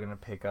I'm probably going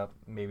to pick up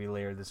maybe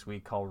later this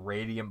week called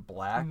Radiant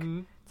Black.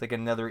 Mm-hmm. It's like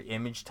another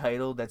Image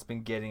title that's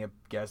been getting, I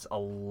guess, a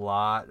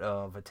lot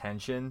of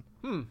attention.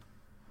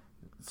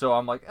 So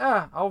I'm like,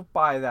 I'll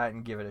buy that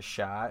and give it a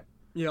shot.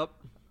 Yep.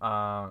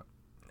 Other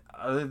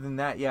than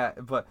that, yeah.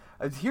 But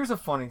here's a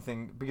funny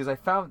thing, because I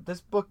found this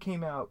book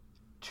came out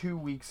 2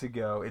 weeks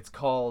ago. It's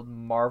called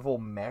Marvel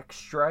Mech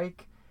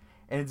Strike,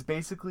 and it's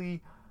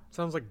basically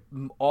sounds like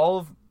all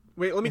of...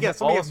 Wait, let me guess.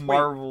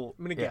 Marvel.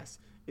 I'm gonna guess.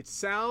 It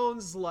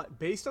sounds like,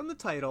 based on the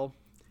title,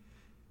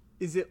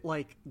 is it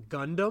like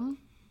Gundam?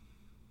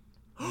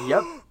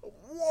 Yep.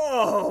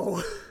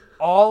 Whoa!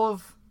 All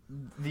of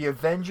the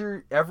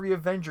every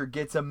Avenger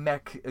gets a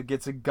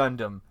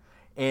Gundam,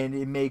 and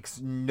it makes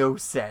no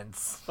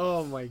sense.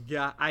 Oh my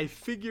god! I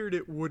figured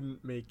it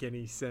wouldn't make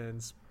any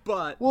sense,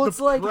 but it's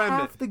like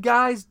half the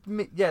guys.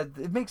 Yeah,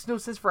 it makes no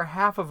sense for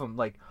half of them.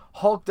 Like,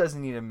 Hulk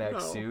doesn't need a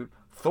mech suit.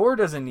 Thor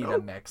doesn't need a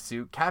mech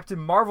suit. Captain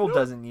Marvel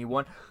doesn't need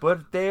one,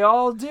 but they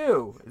all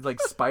do. Like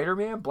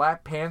Spider-Man,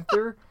 Black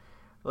Panther,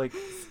 like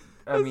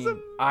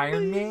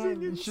Iron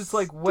Man. It's just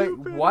like, wait,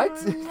 what?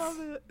 I love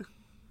it.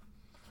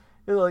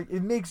 Like,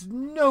 it makes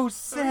no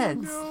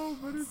sense. I know,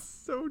 but it's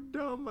so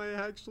dumb. I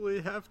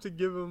actually have to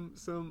give them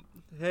some.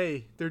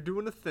 Hey, they're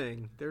doing a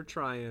thing. They're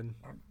trying.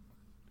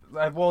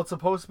 Well, it's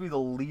supposed to be the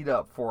lead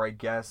up for, I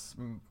guess,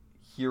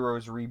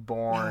 Heroes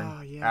Reborn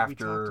Oh, yeah, after.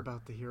 we talked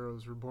about the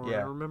Heroes Reborn. Yeah.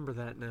 I remember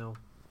that now.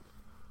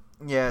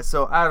 Yeah,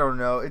 so I don't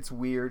know. It's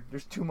weird.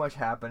 There's too much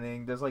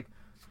happening. There's like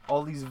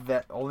all these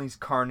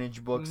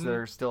Carnage books that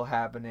are still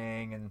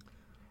happening, and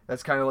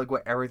that's kind of like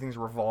what everything's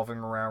revolving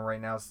around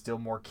right now. Still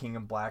more King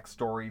in Black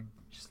story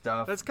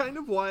stuff. That's kind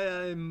of why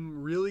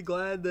I'm really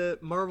glad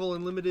that Marvel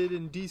Unlimited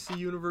and DC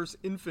Universe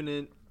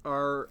Infinite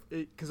are,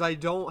 because I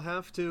don't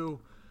have to.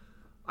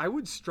 I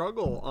would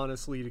struggle,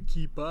 honestly, to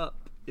keep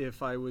up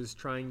if I was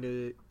trying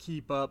to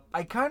keep up.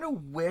 I kind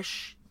of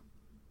wish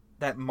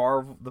that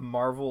the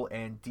Marvel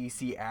and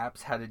DC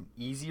apps had an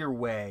easier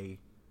way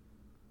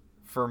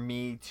for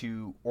me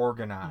to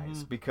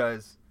organize,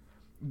 because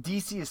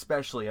DC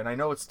especially, and I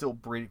know it's still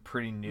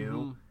pretty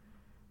new,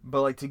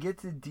 but like to get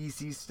to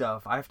DC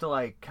stuff, I have to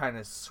like kind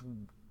of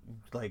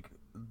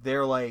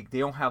they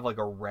don't have like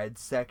a red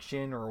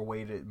section or a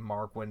way to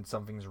mark when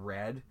something's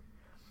red.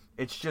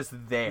 It's just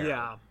there.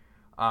 Yeah.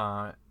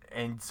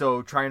 And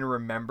so trying to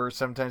remember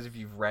sometimes if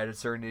you've read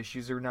certain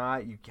issues or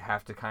not, you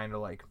have to kind of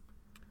like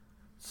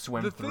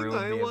swim The through thing and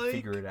I be able to like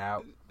figure it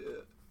out.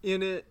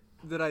 in it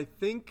that I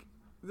think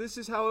this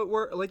is how it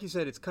works. Like you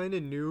said, it's kind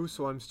of new,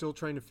 so I'm still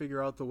trying to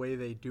figure out the way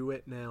they do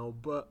it now.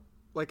 But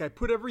like I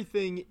put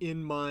everything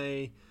in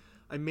I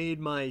made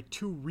my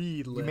to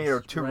read list. You made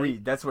a to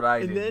read. That's what I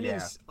did. And then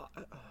yeah.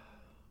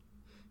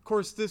 Of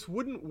course, this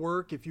wouldn't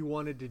work if you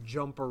wanted to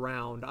jump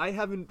around. I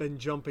haven't been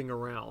jumping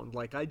around.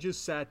 Like, I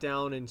just sat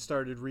down and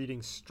started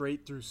reading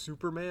straight through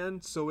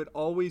Superman, so it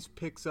always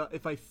picks up.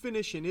 If I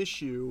finish an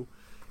issue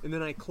and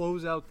then I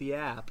close out the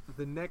app,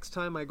 the next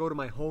time I go to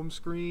my home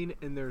screen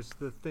and there's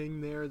the thing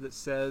there that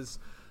says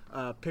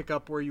pick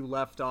up where you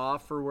left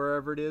off or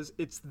wherever it is,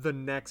 it's the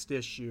next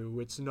issue.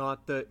 It's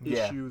not the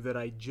issue that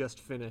I just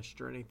finished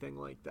or anything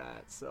like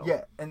that. So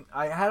yeah, and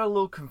I had a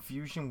little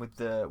confusion with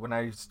when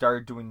I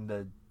started doing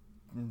the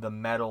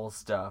metal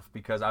stuff,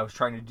 because I was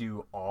trying to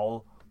do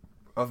all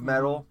of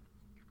metal,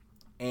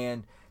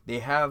 and they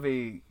have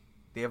a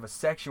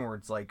section where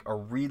it's like a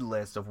read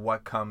list of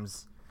what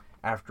comes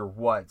after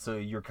what, so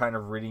you're kind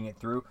of reading it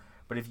through.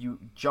 But if you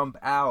jump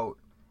out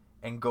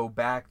and go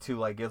back to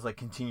like it's like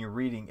continue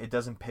reading, it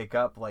doesn't pick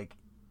up like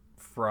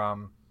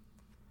from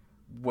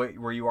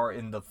where you are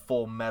in the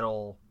full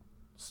metal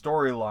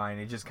storyline.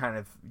 It just kind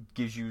of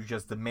gives you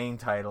just the main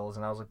titles,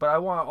 and I was like, but I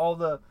want all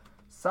the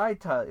side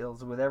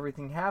titles with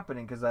everything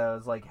happening, because I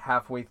was like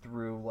halfway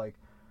through like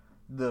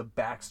the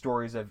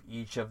backstories of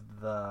each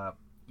of the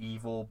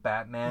evil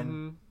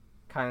Batman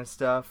kind of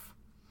stuff.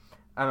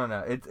 I don't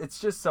know. It's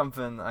just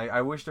something.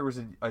 I wish there was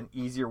an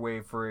easier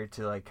way for it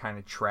to like kind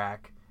of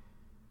track.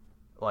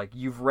 Like,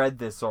 you've read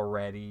this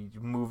already, you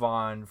move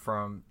on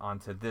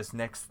onto this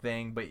next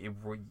thing, but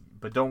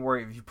don't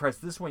worry, if you press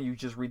this one, you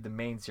just read the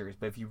main series.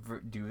 But if you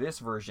do this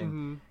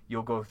version,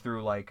 you'll go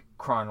through like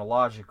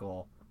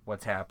chronological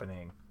what's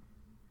happening.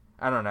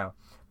 I don't know.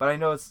 But I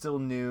know it's still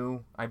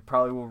new. I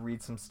probably will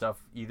read some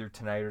stuff either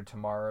tonight or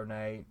tomorrow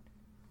night,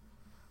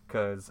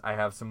 because I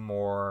have some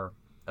more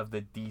of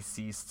the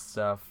deceased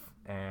stuff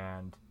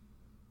and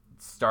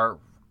start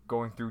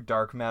going through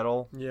Dark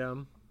Metal. yeah.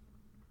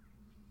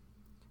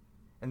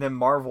 And then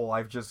Marvel,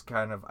 I've just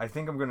kind of... I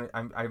think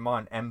I'm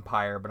on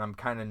Empire, but I'm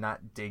kind of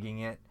not digging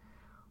it.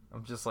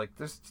 I'm just like,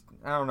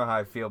 I don't know how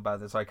I feel about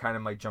this. So I kind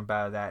of might jump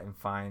out of that and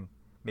find...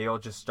 Maybe I'll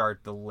just start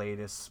the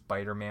latest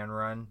Spider-Man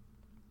run.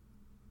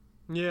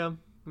 Yeah,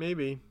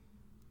 maybe.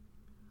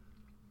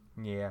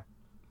 Yeah.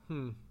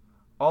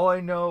 All I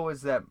know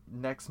is that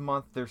next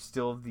month there's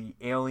still the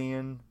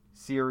Alien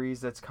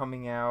series that's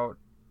coming out.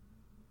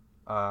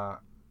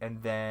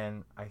 And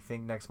then I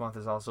think next month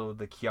is also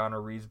the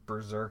Keanu Reeves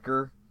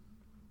Berserker.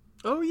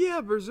 Oh yeah,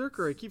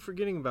 Berserker. I keep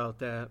forgetting about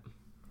that.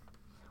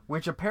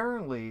 Which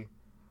apparently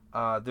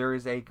there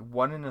is a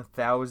 1 in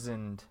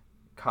 1,000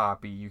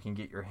 copy you can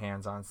get your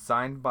hands on,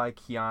 signed by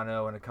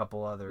Keanu and a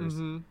couple others.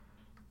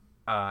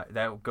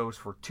 That goes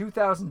for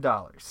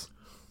 $2,000.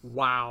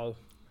 Wow.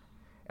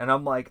 And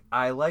I'm like,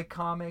 I like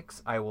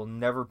comics. I will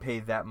never pay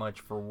that much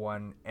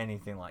for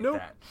anything like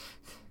that.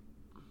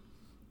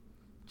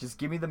 Just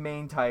give me the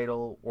main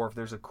title, or if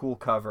there's a cool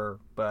cover,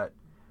 but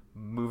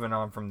moving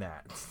on from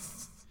that.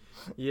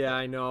 Yeah,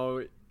 I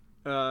know.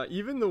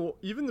 Even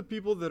the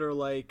people that are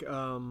like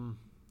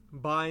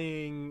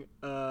buying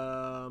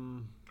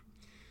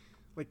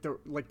like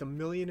the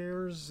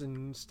millionaires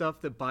and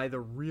stuff that buy the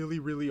really,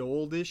 really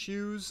old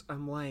issues,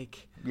 I'm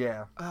like,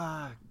 yeah.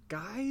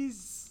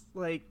 Guys,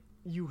 like,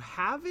 you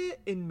have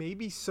it, and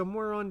maybe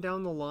somewhere on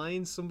down the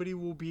line somebody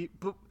will be,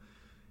 but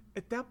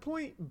at that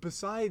point,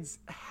 besides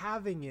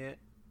having it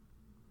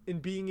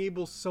and being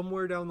able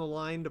somewhere down the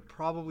line to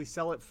probably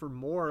sell it for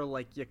more,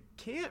 like, you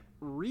can't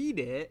read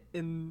it,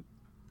 and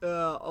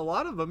a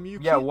lot of them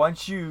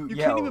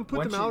can't even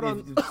put them out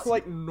on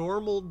like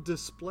normal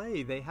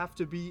display. They have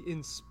to be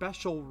in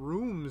special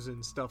rooms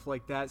and stuff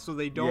like that, so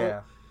they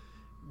don't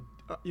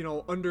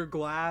under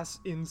glass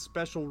in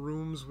special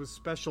rooms with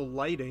special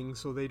lighting,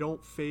 so they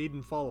don't fade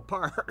and fall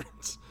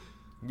apart.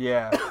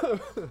 Yeah.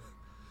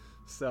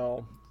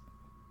 So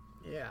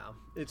yeah,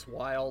 it's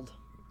wild.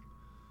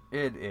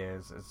 It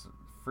is. It's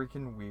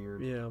freaking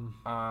weird. Yeah.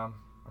 I'm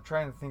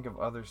trying to think of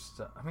other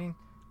stuff. I mean,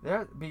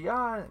 there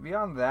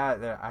beyond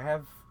that I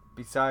have,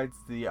 besides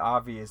the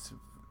obvious,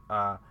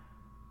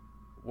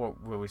 what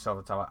we saw at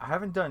the top. I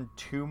haven't done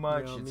too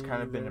much. Yeah, It's me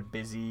kind of been neither.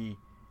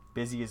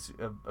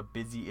 a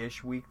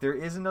busy-ish week. There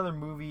is another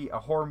movie, a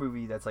horror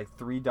movie that's like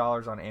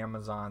 $3 on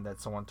Amazon that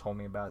someone told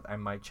me about. I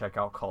might check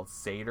out, called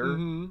Seder.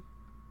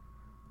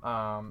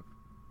 Mm-hmm.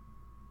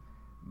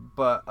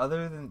 But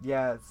other than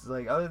that,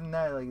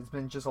 like, it's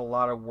been just a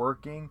lot of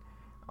working.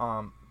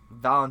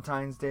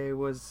 Valentine's Day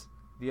was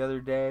the other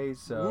day,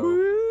 so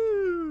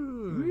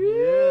Woo!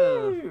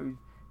 Yeah. Woo!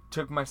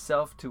 Took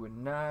myself to a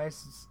nice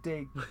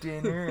steak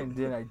dinner, and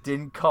then I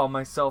didn't call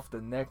myself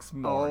the next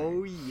morning.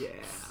 Oh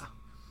yeah.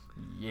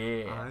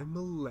 Yeah. I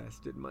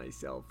molested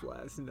myself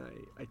last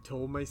night. I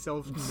told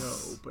myself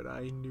no, but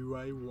I knew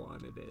I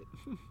wanted it.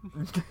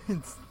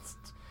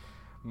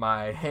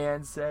 My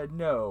hand said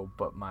no,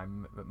 but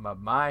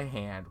my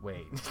hand,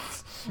 wait.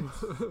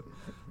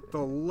 The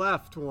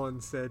left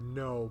one said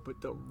no,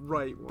 but the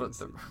right one But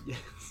said yes.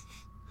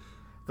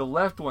 The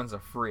left one's a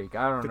freak.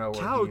 I don't The know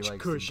where he couch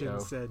likes cushion to go.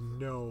 said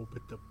no,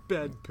 but the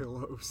bed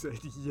pillow said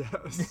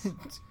yes.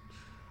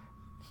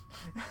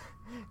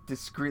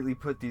 Discreetly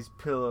put these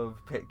pillow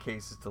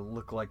cases to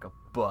look like a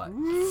butt.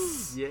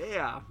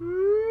 Yeah.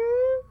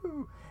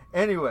 Woo!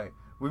 Anyway,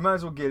 we might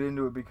as well get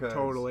into it because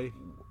Totally.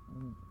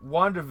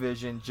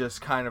 WandaVision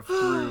just kind of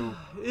threw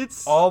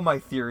It's all my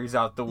theories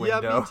out the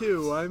window. Yeah, me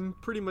too. I'm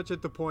pretty much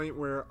at the point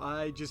where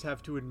I just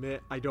have to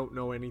admit I don't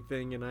know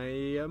anything, and I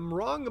am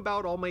wrong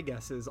about all my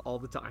guesses all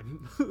the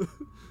time.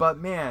 But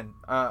man,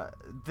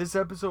 this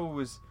episode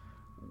was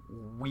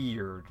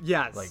weird.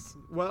 Yes. Like,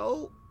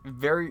 well,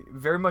 very,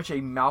 very much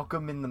a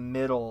Malcolm in the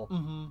Middle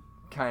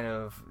kind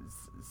of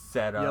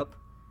setup. Yep.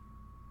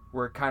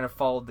 Where it kind of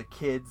followed the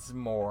kids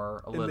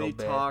more a and little they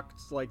bit.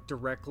 talked like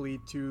directly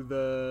to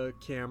the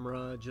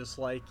camera, just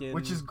like in.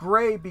 Which is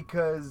great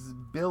because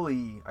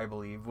Billy, I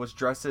believe, was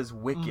dressed as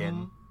Wiccan.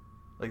 Mm-hmm.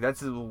 Like, that's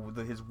his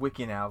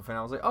Wiccan outfit. And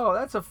I was like, oh,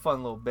 that's a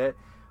fun little bit.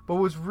 But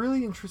what was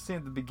really interesting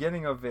at the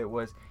beginning of it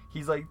was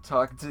he's like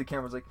talking to the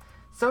camera. He's like,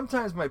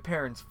 sometimes my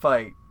parents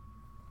fight.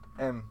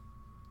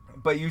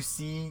 But you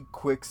see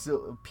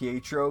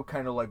Pietro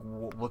kind of like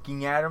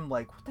looking at him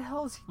like, what the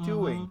hell is he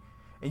doing?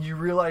 And you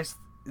realize,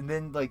 and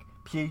then like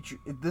Pietro,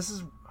 this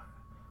is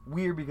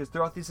weird because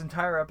throughout this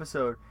entire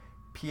episode,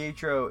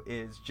 Pietro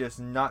is just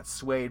not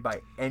swayed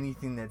by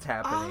anything that's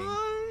happening.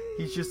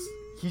 He's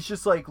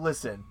just like,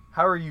 listen,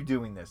 how are you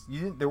doing this?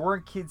 There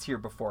weren't kids here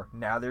before.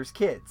 Now there's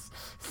kids.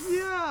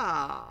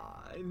 Yeah.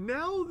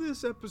 Now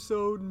this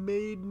episode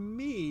made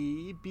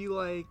me be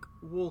like,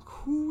 well,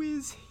 who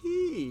is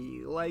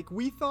he? Like,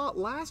 we thought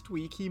last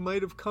week he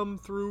might have come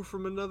through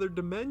from another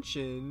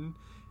dimension,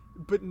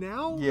 but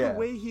now Yeah. the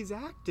way he's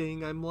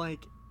acting, I'm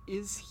like,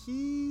 is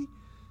he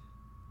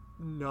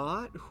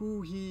not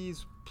who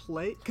he's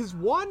played? Because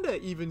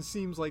Wanda even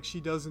seems like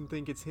she doesn't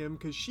think it's him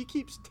because she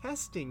keeps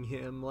testing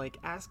him, like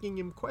asking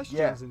him questions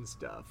Yeah. and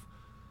stuff.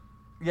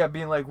 Yeah,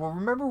 being like, well,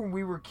 remember when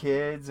we were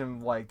kids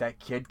and like that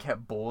kid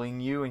kept bullying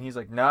you, and he's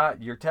like, nah,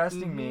 you're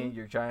testing me,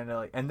 you're trying to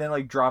like, and then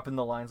like dropping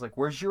the lines like,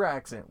 where's your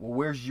accent? Well,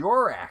 where's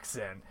your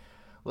accent?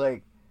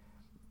 Like,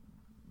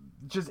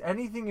 just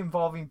anything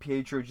involving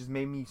Pietro just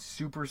made me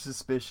super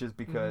suspicious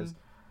because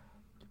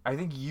I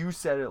think you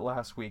said it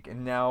last week,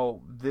 and now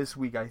this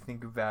week I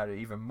think about it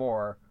even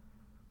more.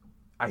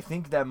 I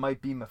think that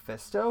might be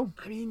Mephisto.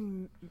 I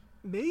mean,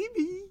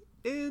 maybe.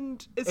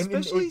 And And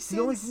especially it's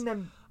the only since thing that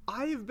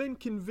I have been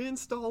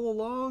convinced all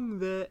along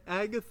that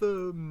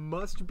Agatha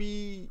must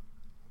be,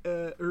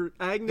 or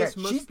Agnes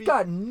must she's be.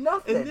 got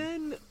nothing. And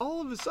then all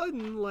of a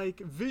sudden, like,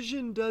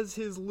 Vision does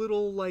his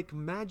little, like,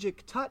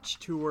 magic touch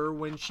to her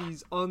when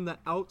she's on the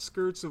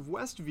outskirts of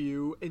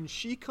Westview, and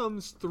she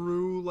comes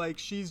through like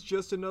she's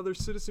just another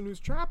citizen who's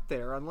trapped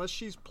there, unless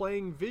she's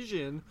playing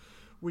Vision,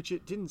 which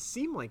it didn't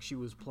seem like she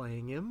was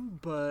playing him,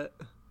 but.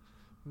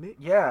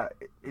 Yeah,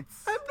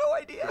 it's. I have no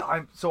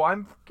idea.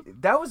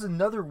 That was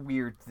another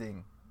weird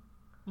thing.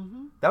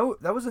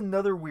 That was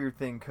another weird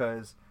thing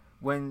because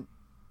when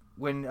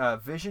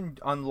Vision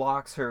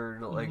unlocks her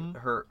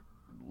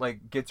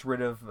gets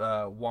rid of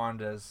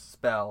Wanda's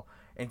spell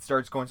and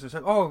starts going to say,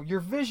 oh, you're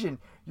Vision,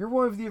 you're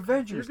one of the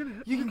Avengers,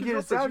 you can get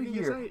us out of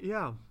here.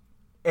 Yeah.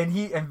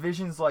 And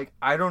Vision's like,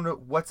 I don't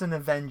know what's an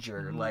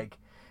Avenger, like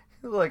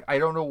I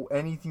don't know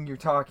anything you're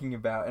talking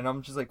about. And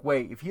I'm just like,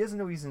 wait, if he doesn't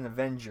know he's an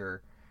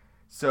Avenger,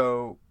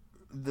 so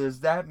does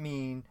that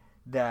mean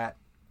that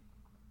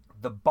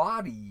the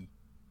body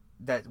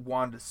that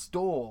Wanda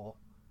stole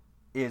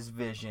is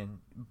Vision,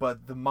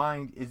 but the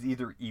mind is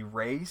either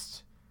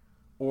erased,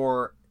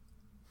 or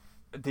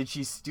did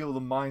she steal the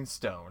Mind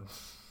Stone?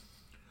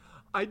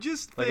 I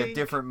just Like think, a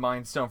different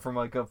Mind Stone from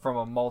another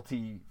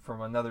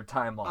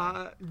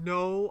timeline.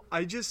 No,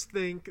 I just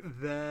think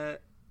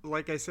that,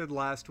 like I said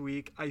last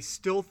week, I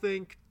still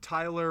think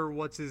Tyler,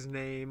 what's his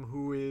name,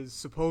 who is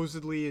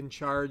supposedly in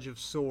charge of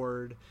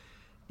SWORD,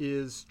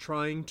 is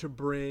trying to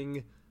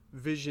bring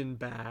Vision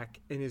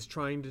back and is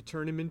trying to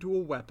turn him into a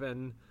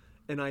weapon.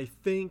 And I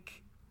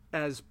think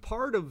as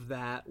part of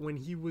that when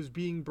he was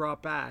being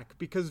brought back,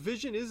 because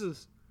Vision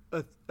is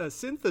a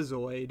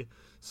synthezoid,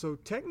 so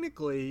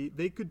technically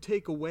they could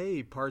take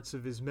away parts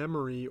of his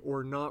memory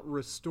or not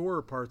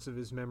restore parts of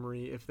his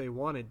memory if they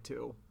wanted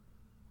to.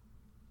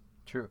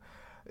 True.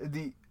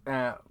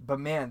 But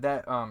man,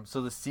 that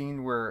so the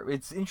scene where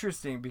it's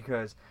interesting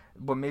because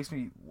what makes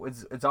me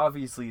it's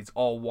obviously it's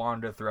all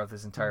Wanda throughout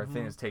this entire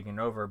thing is taking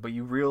over, but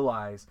you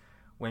realize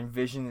when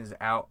Vision is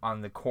out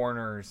on the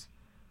corners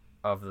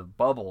of the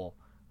bubble,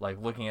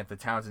 like looking at the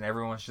towns and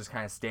everyone's just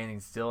kind of standing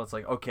still, it's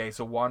like, okay,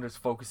 so Wanda's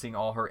focusing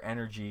all her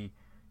energy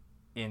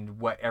in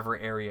whatever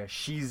area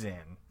she's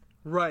in.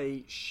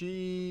 Right.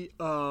 She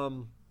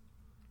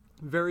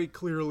very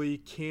clearly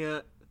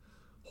can't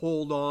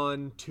hold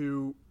on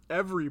to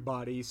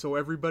everybody, so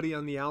everybody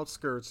on the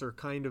outskirts are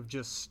kind of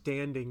just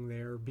standing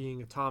there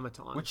being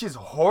automatons. Which is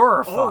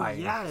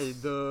horrifying. Oh yeah,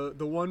 the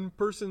one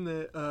person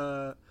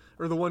that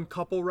or the one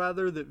couple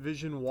rather that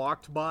Vision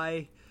walked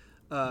by,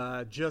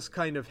 just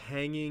kind of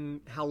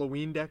hanging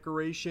Halloween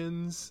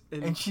decorations,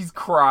 and she's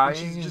crying.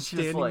 and she's just she's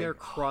standing like, there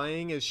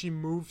crying as she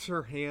moves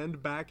her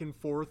hand back and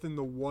forth in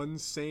the one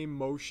same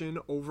motion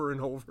over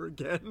and over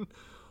again.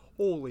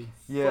 Holy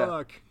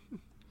fuck.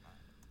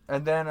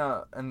 And then,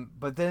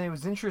 but then it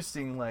was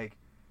interesting, like,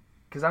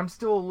 because I'm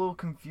still a little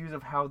confused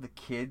of how the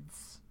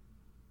kids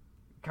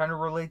kind of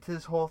relate to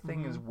this whole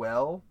thing as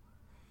well,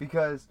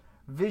 because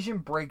Vision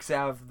breaks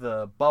out of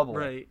the bubble,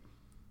 Right.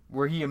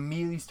 where he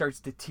immediately starts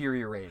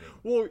deteriorating.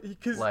 Well,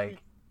 because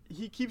Like-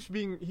 he's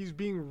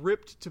being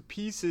ripped to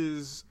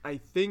pieces, I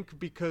think,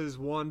 because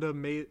Wanda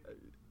made.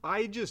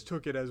 I just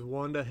took it as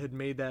Wanda had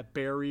made that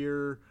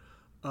barrier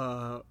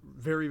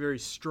very, very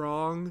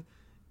strong,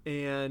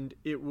 and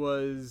it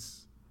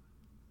was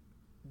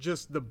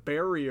just the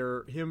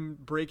barrier, him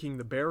breaking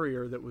the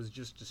barrier, that was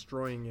just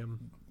destroying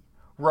him.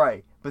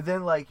 Right, but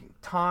then like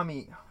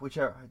Tommy, the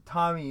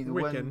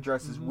Wiccan. one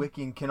dressed as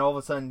Wiccan, can all of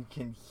a sudden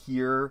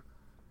hear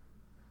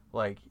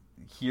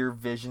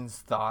Vision's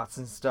thoughts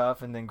and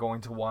stuff, and then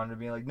going to Wanda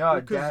being like, "No,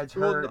 Dad's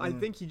hurt." I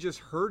think he just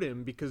heard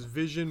him because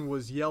Vision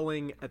was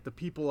yelling at the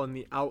people on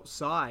the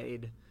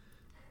outside.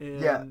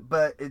 And Yeah,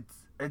 but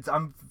it's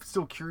I'm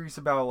still curious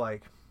about,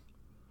 like,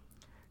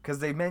 because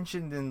they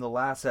mentioned in the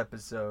last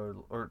episode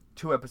or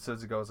 2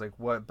 episodes ago, it's like,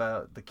 what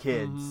about the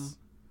kids?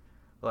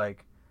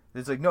 Like,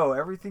 it's like, no,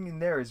 everything in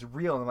there is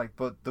real. And I'm like,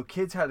 but the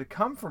kids had to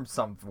come from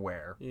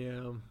somewhere.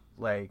 Yeah.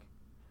 Like,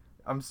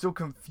 I'm still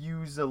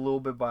confused a little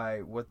bit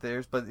by what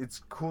theirs, but it's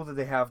cool that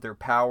they have their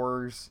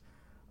powers.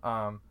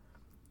 And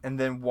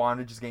then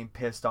Wanda just getting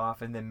pissed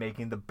off and then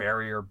making the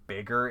barrier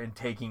bigger and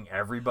taking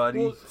everybody.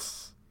 Well,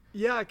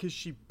 yeah, because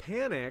she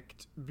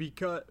panicked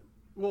because...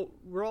 Well,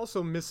 we're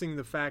also missing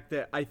the fact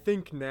that I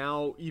think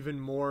now even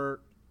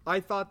more... I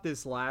thought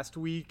this last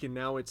week, and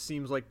now it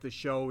seems like the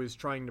show is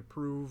trying to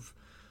prove...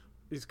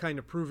 is kind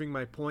of proving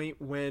my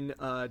point when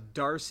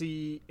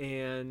Darcy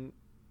and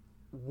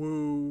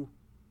Wu...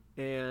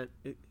 and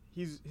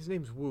his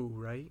name's Wu,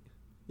 right?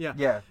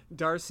 Yeah.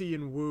 Darcy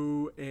and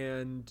Wu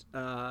and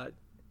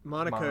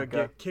Monica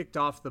get kicked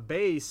off the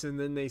base, and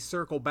then they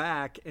circle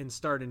back and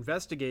start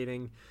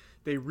investigating.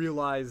 They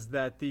realize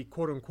that the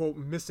quote-unquote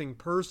missing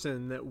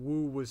person that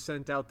Wu was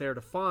sent out there to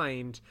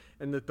find,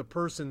 and that the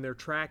person they're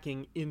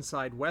tracking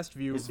inside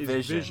Westview is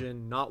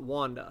Vision, not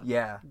Wanda.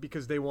 Yeah.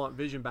 Because they want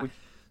Vision back.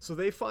 So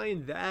they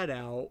find that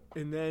out,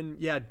 and then,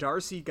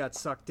 Darcy got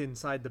sucked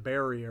inside the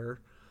barrier.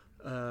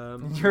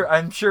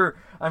 I'm sure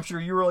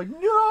you were like, no!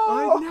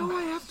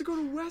 I have to go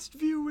to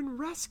Westview and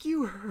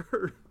rescue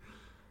her.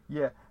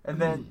 Yeah, and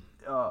then...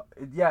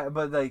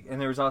 but like,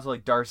 and there was also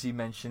like Darcy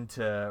mentioned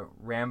to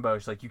Rambo,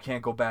 she's like, you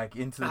can't go back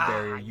into the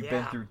barrier. You've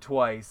been through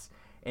twice,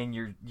 and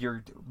your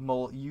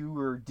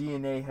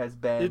DNA has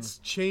been. It's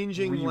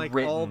changing rewritten.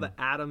 like all the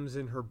atoms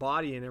in her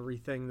body and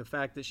everything. The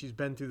fact that she's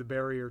been through the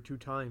barrier 2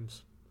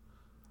 times.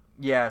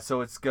 Yeah,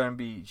 so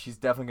she's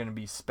definitely gonna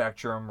be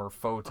Spectrum or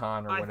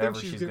Photon or whatever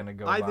she's gonna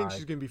go by. I think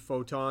she's gonna be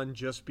Photon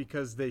just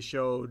because they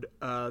showed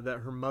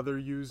that her mother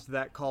used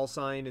that call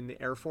sign in the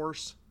Air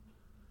Force.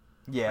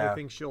 Yeah. I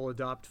think she'll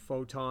adopt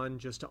Photon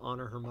just to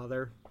honor her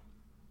mother.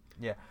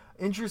 Yeah.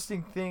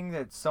 Interesting thing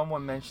that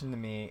someone mentioned to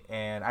me,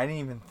 and I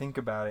didn't even think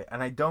about it,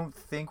 and I don't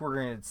think we're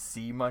going to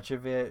see much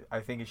of it.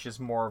 I think it's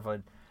just more of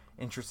an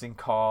interesting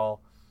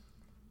call.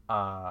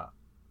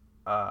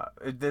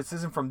 This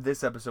isn't from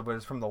this episode, but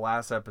it's from the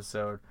last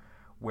episode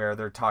where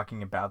they're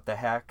talking about the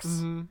Hex.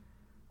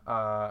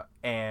 Mm-hmm.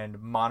 And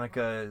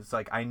Monica is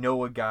like, I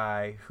know a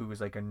guy who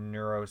is like a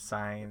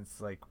neuroscience,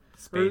 like,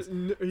 space.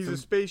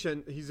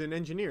 He's an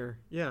engineer.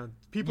 Yeah.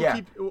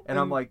 And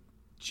I'm like,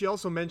 she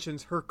also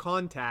mentions her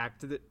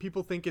contact that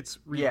people think it's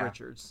Reed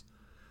Richards.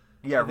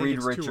 Yeah, I think Reed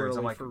it's Richards. Too early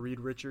I'm like, for Reed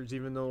Richards,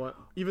 even though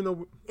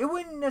it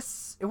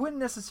wouldn't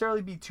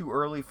necessarily be too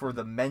early for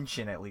the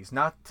mention, at least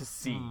not to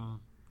see.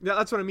 Yeah,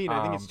 that's what I mean.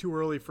 I think it's too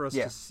early for us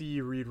yeah. to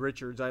see Reed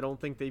Richards. I don't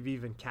think they've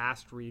even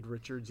cast Reed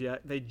Richards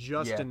yet. They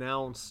just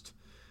announced.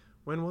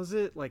 When was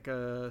it? Like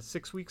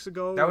 6 weeks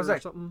ago? That was or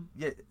like something.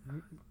 Yeah,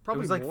 probably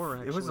it was like, more.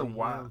 Actually, it was a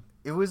while.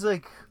 yeah. It was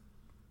like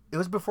It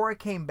was before I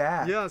came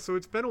back. Yeah, so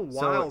it's been a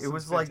while. So it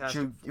was since like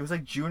Fantastic it was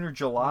like June or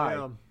July.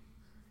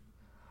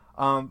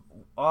 Yeah.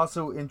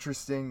 Also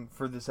interesting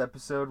for this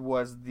episode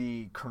was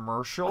the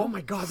commercial. Oh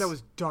my god, that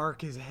was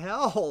dark as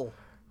hell.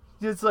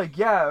 It's like,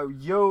 yeah,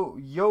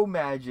 yo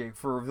magic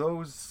for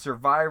those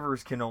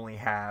survivors can only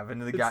have,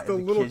 and It's the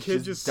little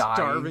kid just dying.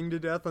 starving to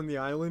death on the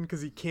island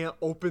because he can't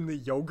open the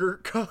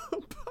yogurt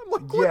cup. I'm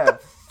like, what Yeah,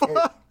 the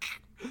fuck?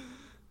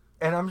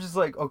 And I'm just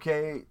like,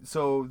 okay,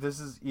 so this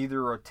is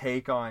either a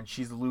take on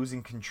she's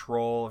losing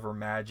control of her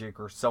magic,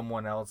 or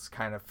someone else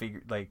kind of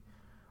figured like,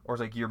 or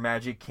it's like your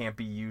magic can't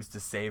be used to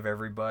save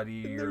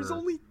everybody. And there's or...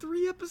 only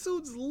 3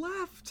 episodes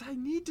left. I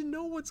need to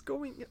know what's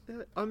going.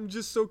 I'm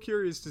just so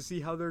curious to see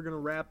how they're gonna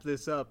wrap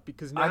this up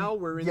because now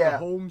we're in the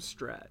home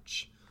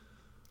stretch.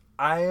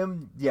 I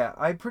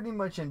pretty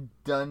much am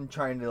done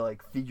trying to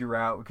like figure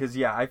out, because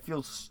I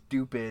feel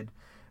stupid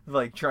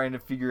like trying to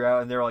figure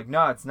out, and they're like,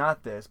 no, it's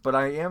not this, but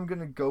I am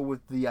gonna go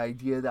with the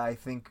idea that I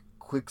think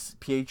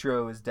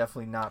Pietro is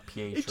definitely not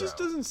Pietro. It just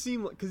doesn't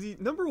seem like, because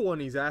number one,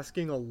 he's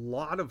asking a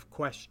lot of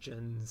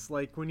questions.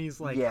 Like when he's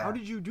like, how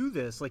did you do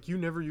this? Like, you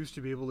never used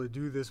to be able to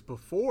do this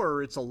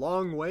before. It's a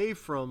long way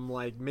from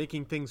like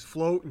making things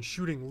float and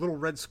shooting little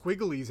red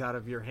squigglies out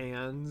of your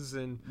hands.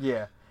 And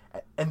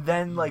and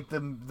then like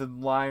the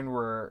line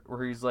where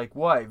he's like,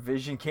 what,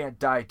 Vision can't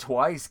die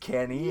twice,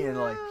 can he?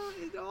 And like,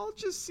 it all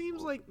just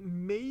seems like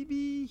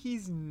maybe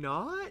he's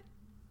not.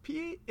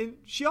 And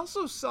she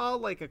also saw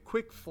like a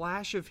quick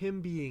flash of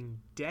him being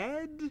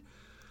dead.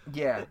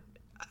 Yeah.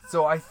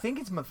 So I think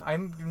it's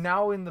I'm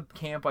now in the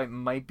camp. I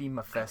might be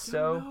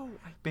Mephisto. I don't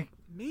know.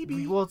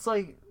 Maybe. Well, it's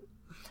like,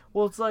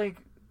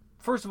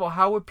 first of all,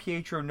 how would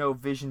Pietro know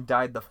Vision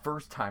died the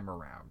first time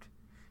around?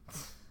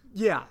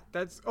 Yeah,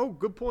 that's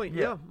good point.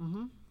 Yeah.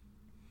 Mm-hmm.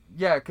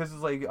 Yeah, because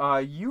it's like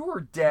you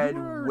were dead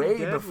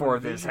way before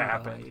this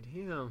happened. Died.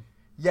 Yeah.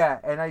 Yeah,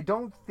 and I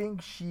don't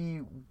think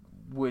she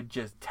would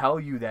just tell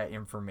you that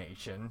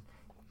information.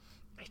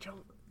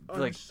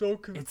 I'm so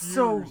confused it's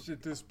so,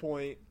 at this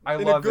point. I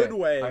in love a good it.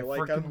 way.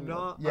 I'm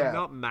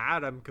not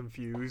mad. I'm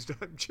confused.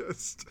 I'm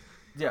just.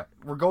 Yeah,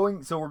 we're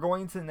going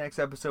to the next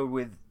episode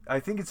with.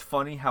 I think it's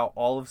funny how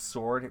all of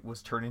Sword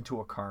was turned into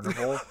a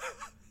carnival.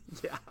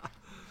 Yeah.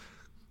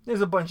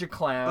 There's a bunch of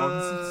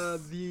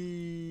clowns.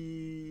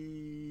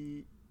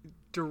 The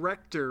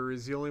director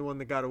is the only one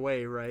that got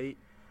away, right?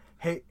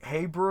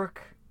 Haybrook,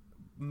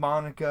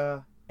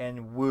 Monica,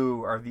 and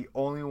Wu are the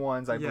only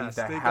ones I believe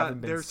that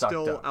haven't been sucked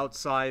up. They're still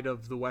outside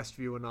of the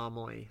Westview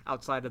anomaly,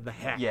 outside of the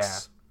hex. Yeah.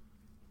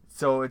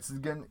 So it's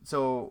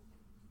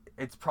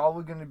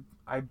probably gonna.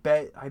 I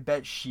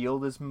bet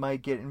Shield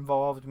might get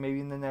involved maybe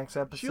in the next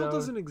episode. Shield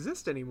doesn't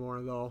exist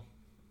anymore though.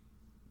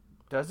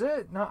 Does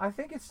it? No, I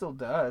think it still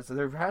does.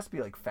 There has to be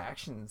like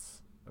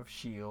factions of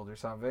Shield or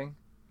something.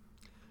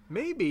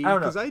 Maybe,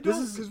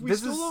 because we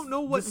still don't know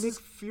what Nick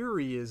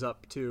Fury is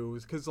up to.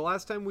 Because the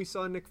last time we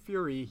saw Nick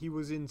Fury, he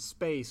was in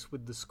space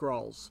with the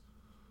Skrulls.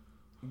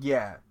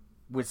 Yeah,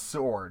 with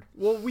Sword.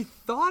 Well, we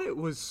thought it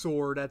was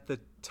Sword at the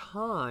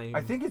time.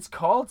 I think it's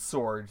called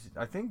Sword.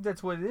 I think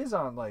that's what it is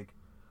on, like...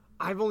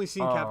 I've only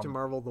seen Captain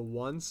Marvel the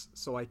once,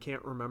 so I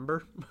can't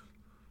remember.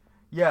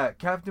 Yeah,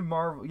 Captain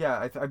Marvel...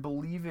 Yeah, I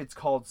believe it's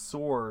called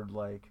Sword,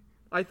 like...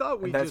 I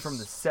thought we just from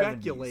the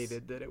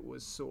speculated that it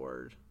was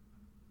Sword.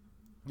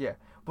 Yeah,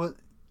 but...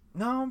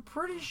 No, I'm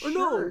pretty sure...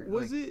 Or no,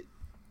 was it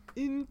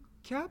in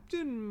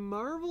Captain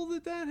Marvel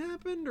that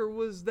happened? Or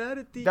was that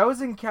at the... That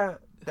was in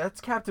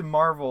That's Captain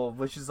Marvel,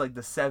 which is like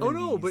the 70s. Oh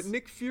no, but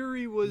Nick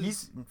Fury was...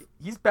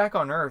 He's back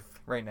on Earth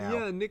right now.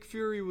 Yeah, Nick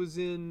Fury was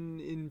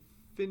in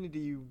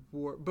Infinity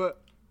War.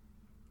 But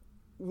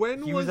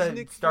when was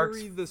Nick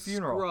Fury the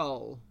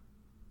Skrull?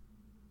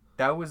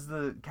 That was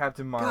the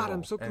Captain Marvel. God,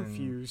 I'm so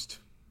confused.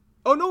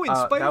 Oh no, in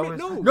Spider-Man.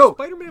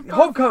 Spider-Man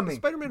Homecoming.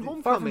 Spider-Man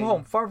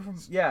Homecoming. Far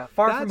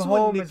from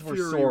home Nick is where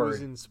Fury Sword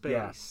was in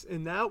space,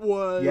 and that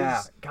was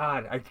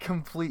God,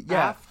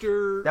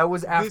 after that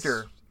was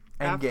after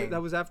Endgame.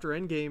 That was after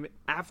Endgame.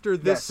 After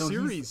this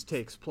series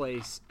takes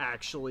place,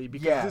 actually,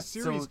 because this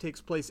series takes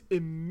place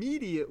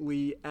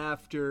immediately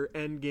after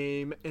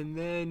Endgame, and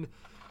then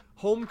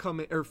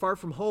Homecoming or Far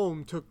From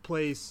Home took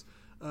place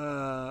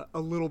a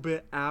little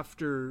bit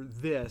after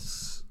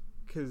this.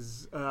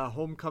 Because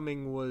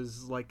Homecoming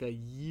was like a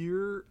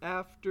year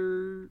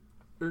after,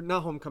 or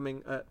not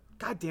Homecoming.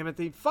 God damn it,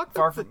 they fucked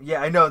up.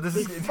 I know this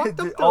they is fucked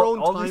up their own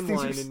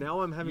timeline, and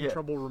now I'm having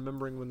trouble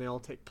remembering when they all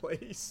take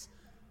place.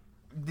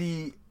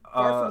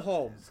 Far From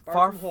Home.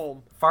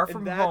 Far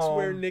From Home. And that's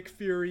where Nick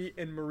Fury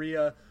and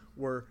Maria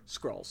were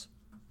Skrulls.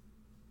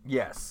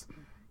 Yes.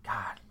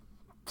 God,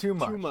 too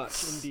much. Too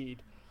much,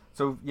 indeed.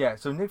 So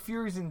Nick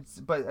Fury's in,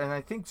 and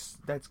I think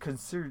that's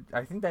considered.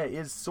 I think that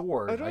is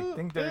Sword. I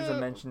think there's a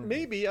mention.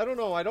 Maybe, I don't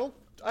know. I don't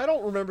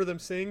remember them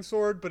saying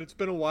Sword, but it's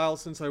been a while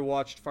since I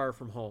watched Far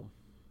From Home.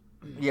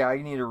 Yeah,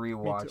 I need to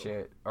rewatch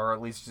it, or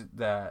at least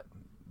that,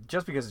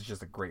 just because it's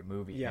just a great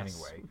movie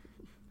anyway.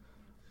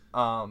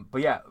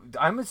 But yeah,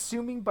 I'm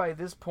assuming by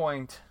this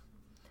point,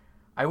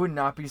 I would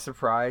not be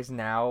surprised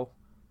now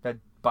that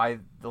by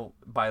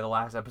the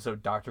last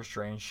episode, Doctor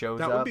Strange shows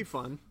up. That would be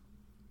fun.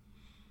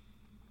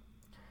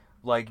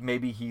 like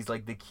maybe he's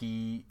like the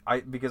key.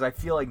 Because I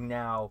feel like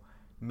now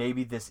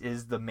maybe this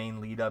is the main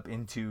lead up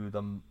into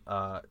the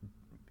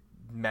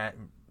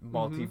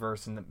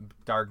multiverse and the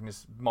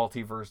darkness,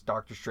 multiverse,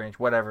 Doctor Strange,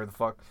 whatever the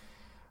fuck,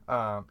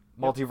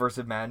 multiverse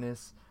of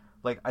madness.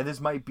 Like this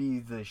might be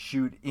the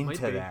shoot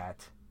into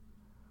that.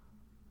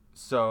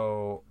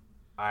 So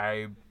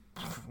I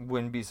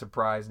wouldn't be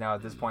surprised now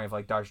at this point if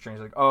like Doctor Strange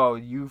is like, oh,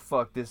 you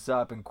fucked this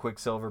up, and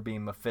Quicksilver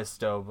being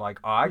Mephisto, like,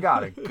 oh, I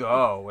gotta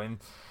go, and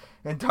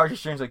Doctor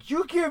Strange like,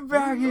 you get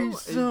back here,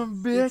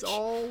 some bitch. It's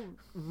all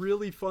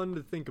really fun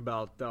to think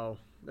about, though.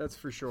 That's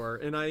for sure.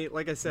 And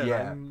like I said,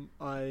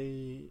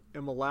 I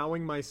am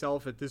allowing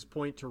myself at this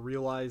point to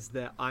realize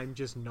that I'm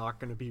just not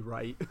going to be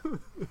right.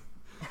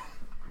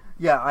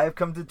 Yeah, I have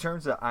come to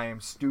terms that I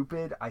am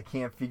stupid. I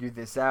can't figure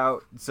this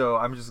out, so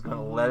I'm just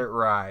gonna let it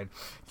ride.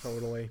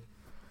 Totally.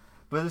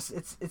 But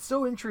it's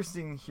so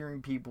interesting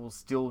hearing people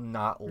still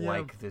not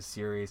like this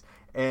series,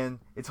 and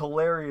it's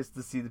hilarious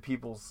to see the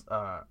people's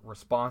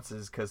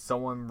responses, because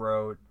someone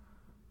wrote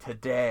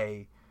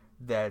today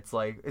that's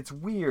like, it's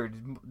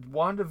weird.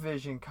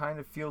 WandaVision kind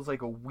of feels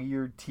like a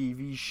weird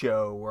TV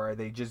show where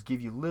they just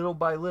give you little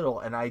by little,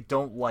 and I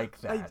don't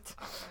like that.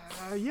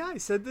 I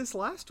said this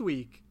last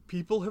week.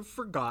 People have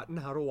forgotten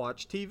how to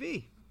watch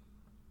TV.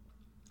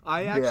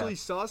 I actually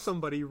saw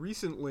somebody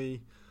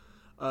recently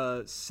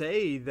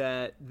say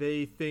that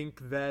they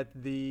think that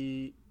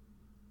the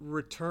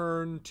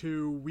return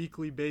to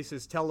weekly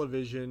basis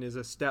television is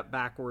a step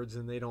backwards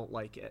and they don't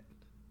like it.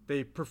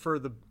 They prefer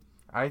the...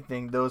 I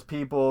think those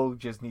people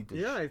just need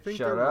to I think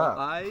shut they're up.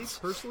 I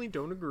personally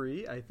don't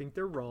agree. I think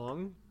they're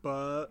wrong,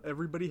 but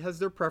everybody has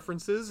their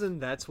preferences,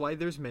 and that's why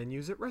there's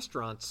menus at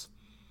restaurants.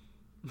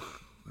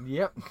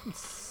 Yep.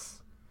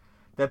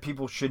 That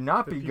people should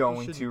not be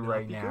going to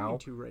right now.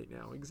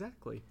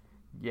 Exactly.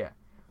 Yeah.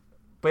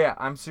 But yeah,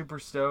 I'm super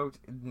stoked.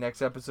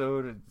 Next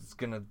episode, it's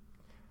gonna...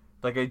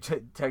 Like, I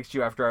text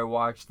you after I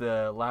watched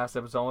the last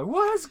episode, I'm like,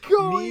 what is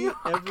going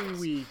on?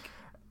 Every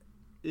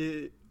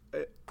week,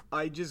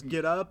 I just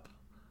get up,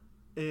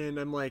 and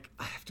I'm like,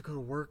 I have to go to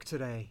work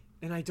today.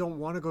 And I don't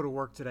want to go to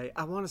work today.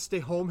 I want to stay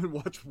home and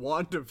watch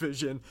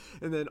WandaVision.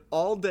 And then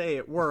all day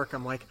at work,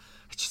 I'm like,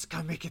 I just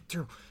got to make it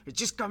through.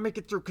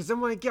 Because then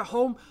when I get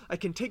home, I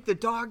can take the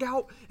dog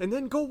out and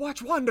then go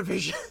watch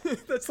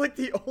WandaVision. That's like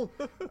the only...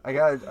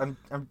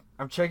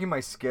 I'm checking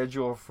my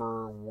schedule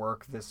for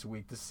work this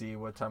week to see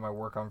what time I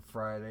work on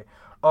Friday.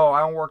 Oh,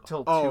 I don't work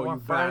till 2 on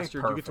Friday.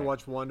 Bastard. You get to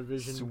watch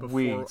WandaVision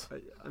Sweet. Before.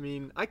 I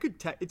mean, I could...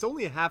 It's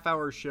only a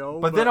half-hour show.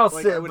 But then I'll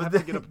like, sit... I would have to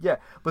get up... Yeah,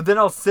 but then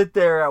I'll sit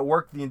there at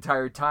work the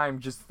entire time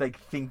just, like,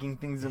 thinking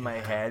things in my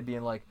head,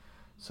 being like,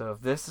 so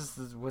if this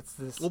is... What's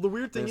this? Well, the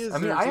weird thing is... I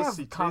mean, I have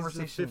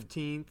conversation... Today's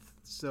the 15th,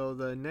 so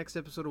the next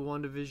episode of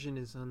WandaVision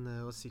is on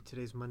the... Let's see,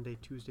 today's Monday,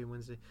 Tuesday,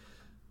 Wednesday...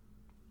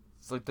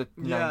 It's like the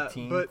 19th.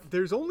 Yeah, but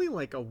there's only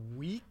like a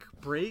week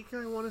break,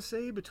 I want to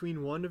say, between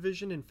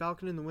WandaVision and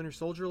Falcon and the Winter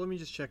Soldier. Let me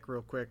just check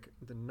real quick.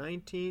 The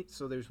 19th,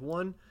 so there's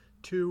 1,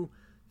 2,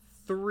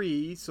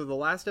 3. So the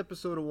last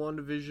episode of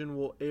WandaVision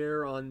will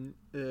air on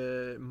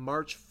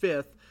March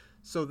 5th.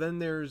 So then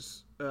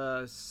there's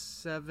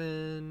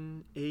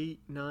 7, 8,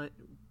 9.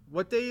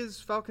 What day is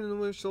Falcon and the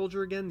Winter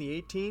Soldier again?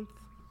 The 18th?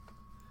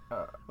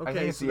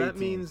 Okay, so that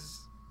means...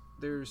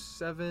 There's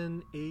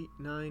 7, 8,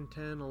 9,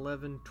 10,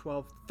 11,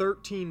 12,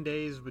 13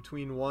 days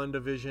between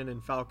WandaVision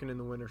and Falcon and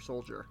the Winter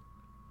Soldier.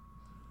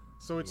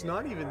 So it's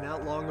not even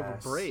that long of a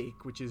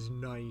break, which is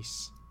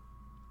nice.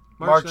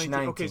 March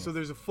 19th. Okay, so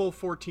there's a full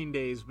 14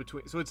 days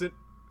between. So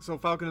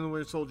Falcon and the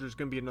Winter Soldier is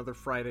going to be another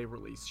Friday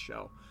release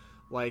show,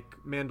 like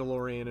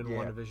Mandalorian and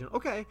WandaVision.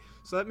 Okay,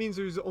 so that means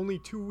there's only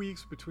 2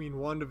 weeks between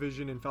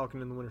WandaVision and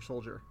Falcon and the Winter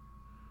Soldier.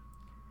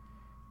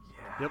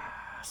 Yes. Yep.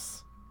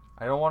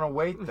 I don't want to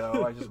wait,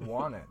 though. I just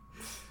want it.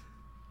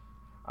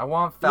 I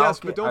want Falcon. Yes,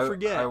 but don't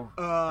forget, I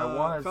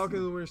want Falcon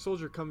and the Winter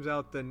Soldier comes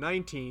out the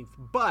 19th,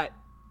 but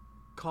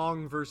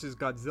Kong vs.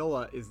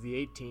 Godzilla is the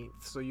 18th,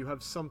 so you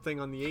have something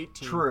on the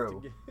 18th.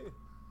 True.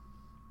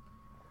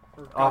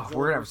 Oh,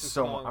 we're going to have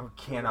so much. I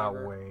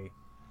cannot wait.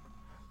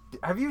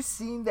 Have you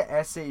seen the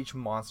SH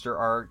Monster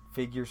art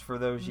figures for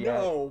those yet?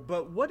 No,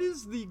 but what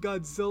is the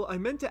Godzilla... I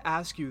meant to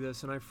ask you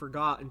this, and I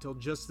forgot until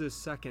just this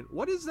second.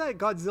 What is that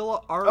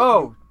Godzilla art?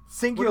 Oh,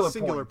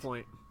 Singular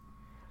Point.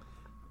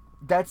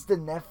 That's the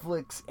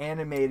Netflix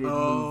animated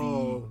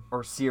movie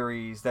or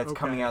series that's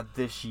coming out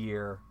this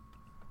year.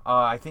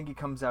 I think it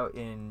comes out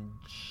in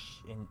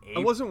April. I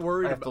wasn't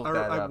worried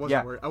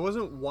I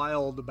wasn't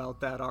wild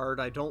about that art.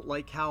 I don't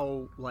like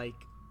how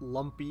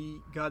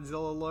lumpy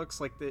Godzilla looks.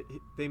 Like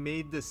they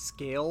made the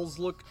scales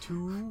look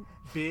too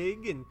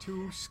big and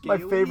too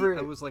scaly. My favorite.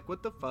 I was like,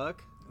 what the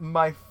fuck?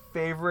 My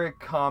favorite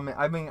comment.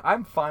 I mean,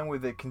 I'm fine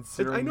with it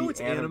considering I know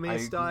it's anime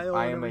style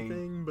and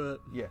everything,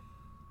 but yeah.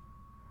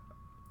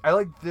 I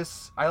like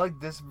this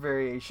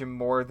variation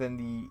more than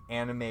the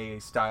anime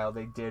style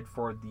they did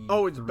for the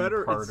it's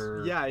better.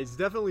 It's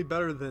definitely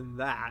better than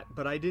that,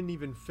 but I didn't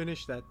even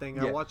finish that thing.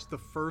 I watched the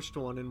first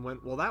one and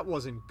went, well, that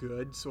wasn't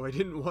good, so I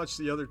didn't watch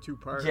the other 2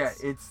 parts. Yeah,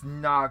 it's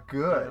not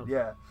good.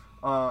 Yeah.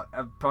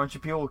 A bunch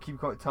of people keep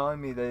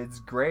telling me that it's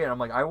great, and I'm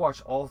like, I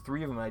watched all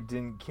 3 of them and I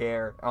didn't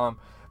care.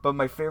 But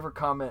my favorite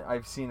comment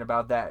I've seen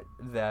about that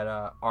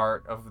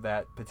art of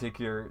that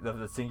particular of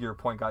the Singular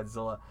Point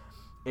Godzilla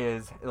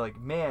is like,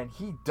 man,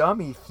 he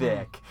dummy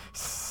thick.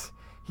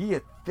 He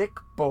a thick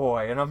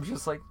boy, and I'm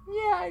just like,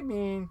 yeah, I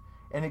mean,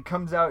 and it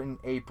comes out in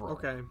April.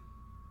 Okay.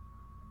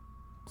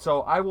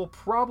 So I will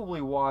probably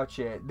watch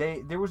it.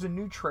 There was a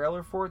new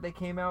trailer for it that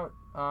came out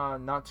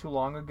not too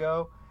long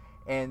ago,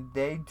 and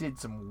they did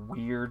some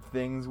weird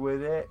things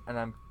with it, and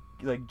I'm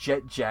like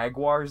Jet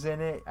Jaguar's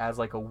in it as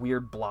like a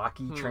weird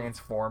blocky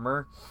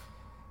transformer.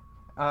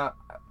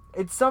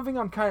 It's something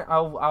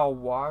I'll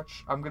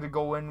watch. I'm gonna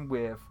go in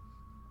with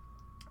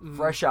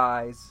fresh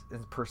eyes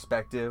and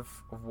perspective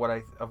of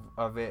what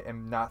of it,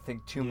 and not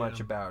think too much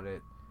about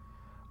it.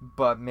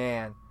 But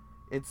man,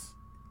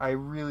 I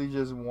really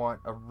just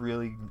want I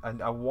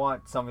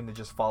want something to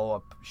just follow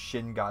up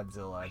Shin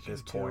Godzilla at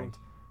this point.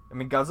 I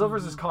mean, Godzilla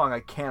vs. Kong,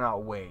 I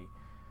cannot wait.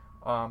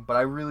 But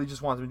I really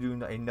just want them to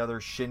do another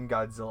Shin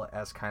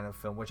Godzilla-esque kind of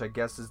film, which I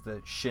guess is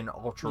the Shin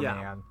Ultraman.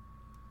 Yeah.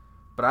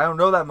 But I don't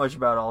know that much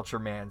about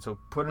Ultraman, so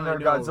put in our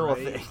Godzilla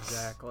thing.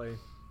 Exactly.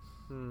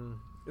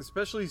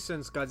 Especially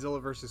since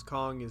Godzilla vs.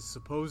 Kong is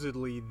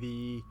supposedly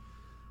the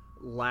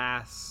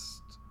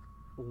last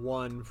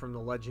one from the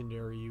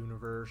Legendary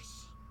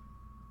universe.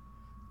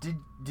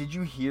 Did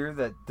you hear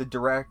that the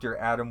director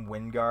Adam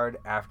Wingard,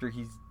 after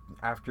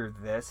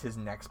this, his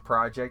next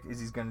project is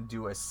he's going to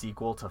do a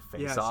sequel to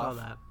Face Off? Yeah, I saw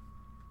that.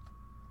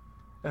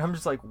 And I'm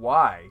just like,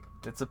 why?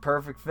 It's a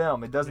perfect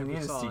film. It doesn't need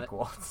a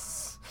sequel.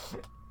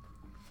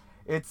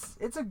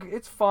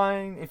 It's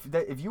fine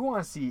if you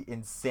want to see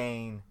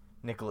insane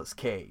Nicolas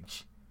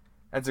Cage.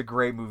 That's a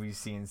great movie to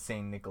see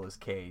insane Nicolas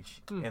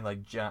Cage and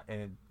like John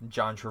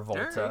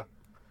Travolta. Right.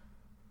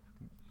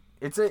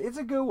 It's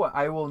a good one.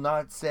 I will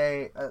not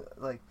say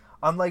like,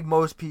 unlike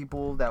most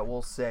people that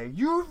will say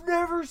you've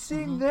never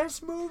seen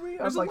this movie.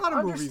 There's a lot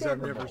of movies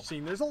I've never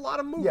seen. There's a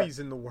lot of movies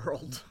in the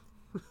world.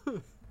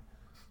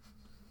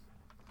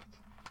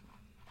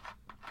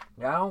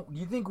 Now,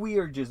 you think we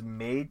are just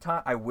made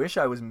time? I wish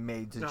I was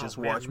made to just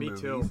watch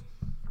movies. Me too.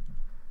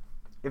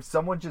 If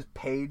someone just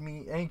paid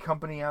me, any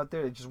company out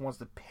there that just wants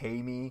to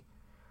pay me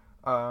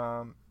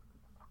to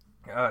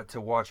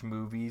watch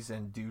movies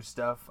and do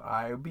stuff,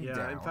 I would be down.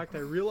 Yeah, in fact, I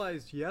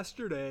realized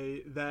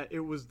yesterday that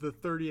it was the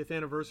 30th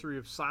anniversary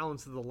of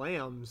Silence of the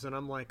Lambs, and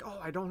I'm like, oh,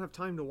 I don't have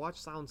time to watch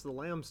Silence of the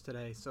Lambs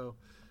today, so...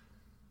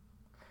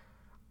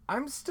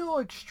 I'm still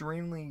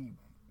extremely...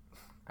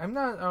 I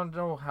don't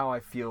know how I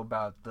feel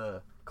about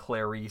the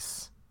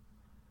Clarice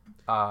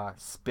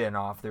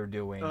spin-off they're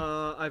doing.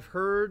 I've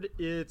heard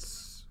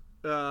it's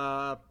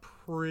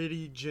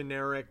pretty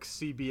generic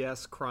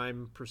CBS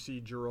crime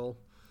procedural.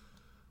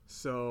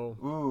 So,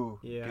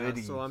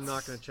 goodies. So I'm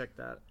not going to check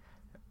that.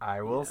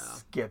 I will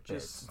skip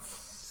it.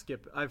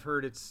 Skip. I've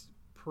heard it's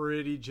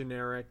pretty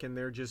generic, and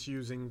they're just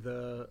using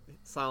the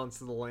Silence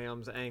of the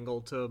Lambs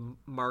angle to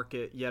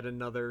market yet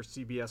another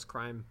CBS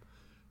crime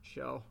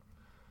show.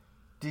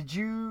 Did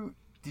you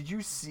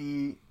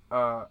see?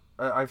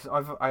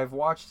 I've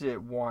watched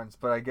it once,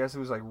 but I guess it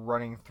was like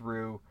running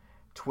through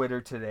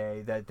Twitter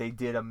today that they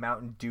did a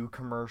Mountain Dew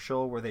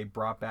commercial where they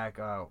brought back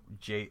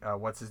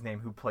what's his name,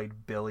 who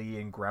played Billy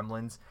in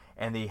Gremlins,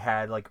 and they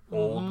had like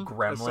old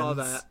Gremlins. I saw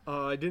that.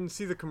 I didn't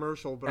see the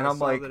commercial, but I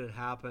saw that it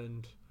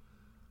happened.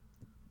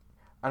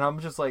 And I'm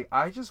just like,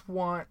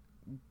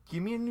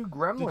 give me a new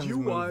Gremlins movie. Did you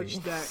watch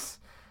that?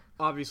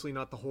 Obviously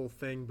not the whole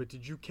thing, but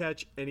did you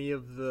catch any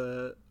of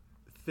the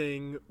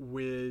thing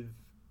with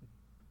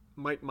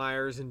Mike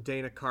Myers and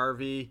Dana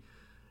Carvey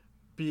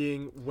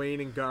being Wayne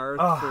and Garth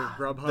for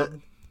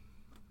Grubhub?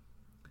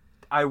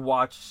 I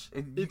watched.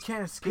 You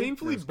can't escape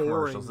painfully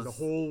boring, the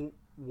whole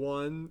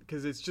one,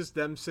 because it's just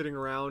them sitting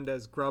around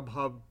as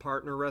Grubhub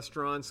partner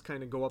restaurants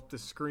kind of go up the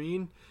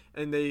screen,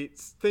 and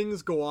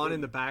things go on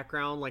in the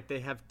background, like they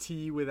have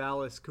tea with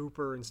Alice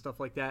Cooper and stuff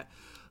like that.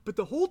 But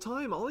the whole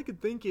time, all I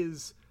could think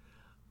is,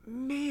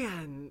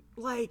 man,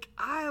 like,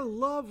 I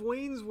love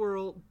Wayne's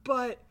World,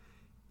 but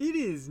it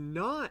is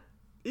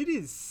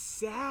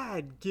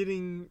sad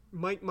getting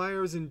Mike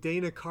Myers and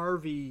Dana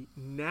Carvey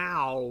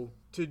now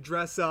to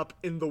dress up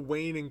in the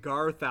Wayne and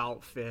Garth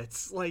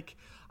outfits. Like,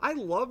 I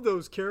love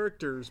those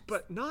characters,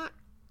 but not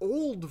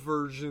old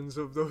versions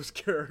of those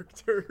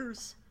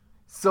characters.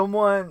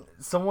 Someone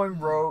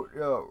wrote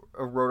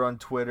on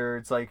Twitter,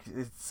 it's like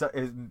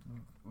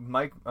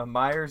Mike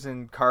Myers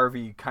and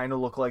Carvey kind of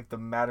look like the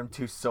Madame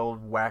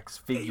Tussauds wax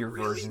figure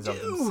versions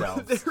of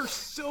themselves.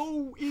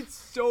 It's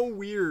so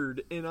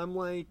weird, and I'm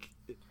like,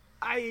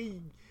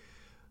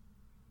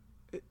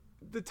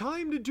 the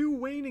time to do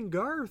Wayne and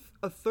Garth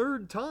a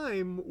third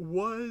time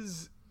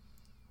was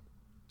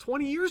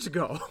 20 years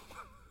ago.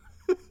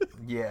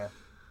 Yeah.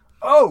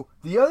 Oh,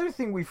 the other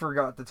thing we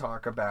forgot to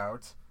talk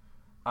about,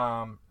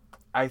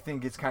 I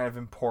think it's kind of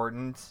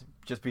important,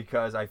 just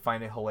because I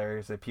find it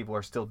hilarious that people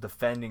are still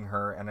defending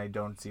her, and I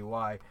don't see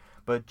why.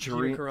 But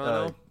Gina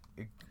Carano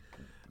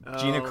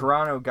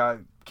got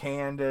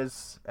canned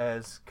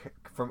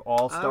from from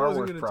all Star Wars I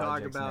wasn't gonna talk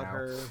projects about now.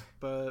 her,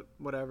 but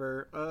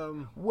whatever.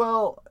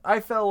 Well, I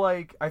felt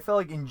like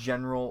in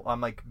general,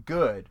 I'm like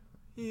good,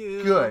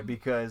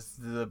 because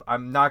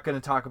I'm not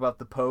gonna talk about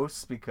the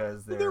posts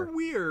because they're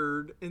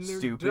weird and they're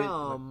stupid,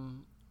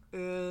 dumb,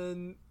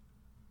 and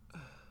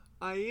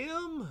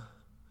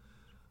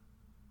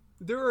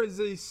there is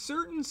a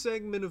certain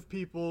segment of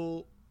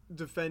people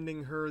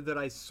defending her that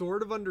I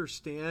sort of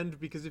understand,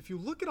 because if you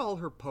look at all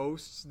her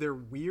posts, they're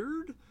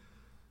weird.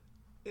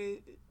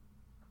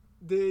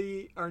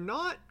 They are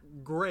not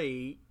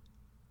great,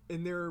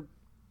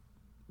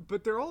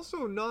 but they're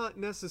also not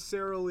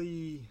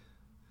necessarily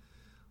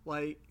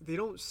like, they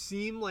don't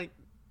seem like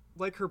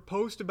her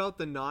post about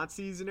the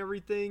Nazis and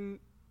everything.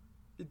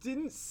 It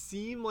didn't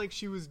seem like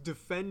she was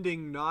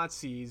defending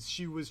Nazis.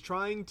 She was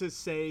trying to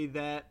say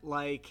that,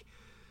 like,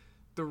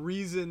 the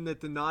reason that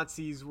the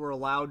Nazis were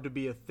allowed to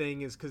be a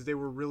thing is because they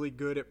were really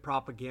good at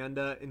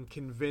propaganda and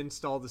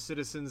convinced all the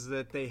citizens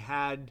that they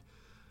had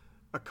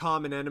a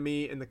common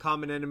enemy, and the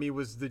common enemy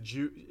was the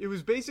Jew. It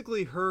was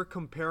basically her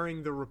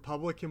comparing the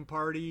Republican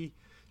Party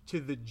to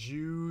the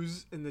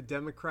Jews and the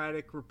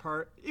Democratic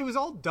Party. It was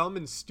all dumb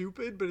and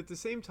stupid, but at the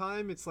same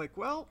time, it's like,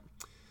 well,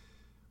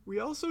 we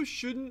also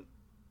shouldn't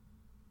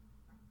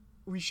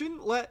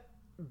let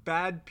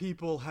bad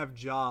people have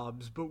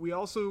jobs, but we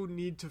also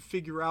need to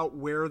figure out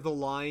where the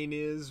line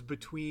is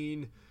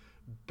between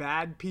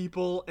bad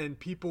people and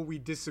people we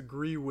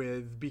disagree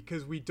with,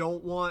 because we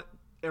don't want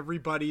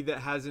everybody that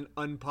has an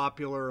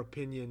unpopular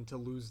opinion to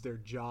lose their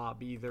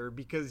job either,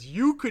 because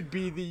you could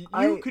be the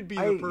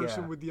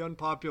person with the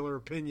unpopular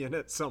opinion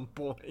at some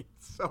point.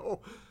 So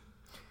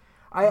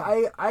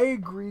I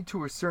agree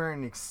to a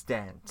certain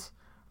extent.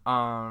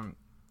 I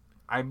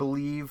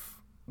believe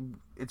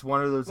it's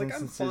one of those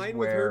instances I'm fine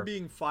where with her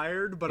being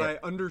fired, but I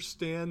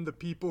understand the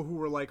people who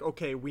were like,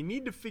 okay, we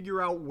need to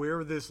figure out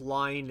where this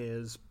line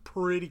is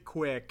pretty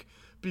quick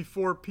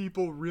before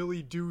people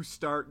really do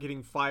start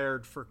getting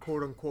fired for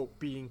quote-unquote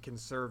being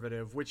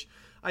conservative, which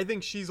I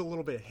think she's a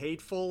little bit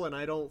hateful, and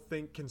I don't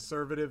think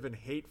conservative and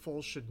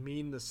hateful should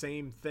mean the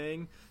same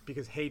thing,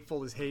 because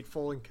hateful is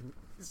hateful. And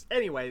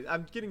anyway,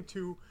 I'm getting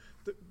to...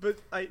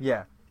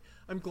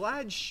 I'm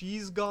glad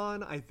she's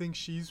gone. I think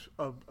she's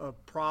a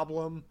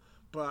problem,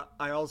 but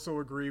I also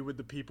agree with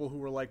the people who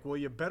were like, well,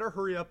 you better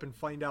hurry up and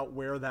find out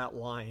where that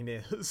line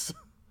is.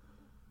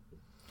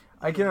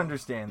 I can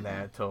understand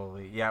that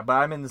totally. Yeah, but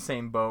I'm in the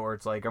same boat where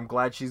it's like, I'm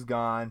glad she's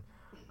gone.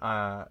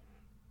 And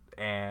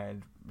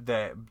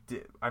that,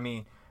 I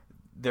mean,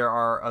 there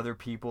are other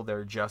people that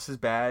are just as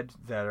bad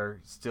that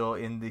are still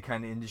in the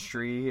kind of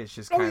industry. It's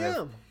just kind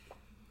of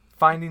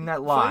finding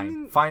that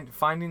line,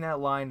 finding that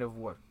line of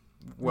what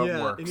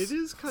works. And it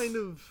is kind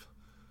of,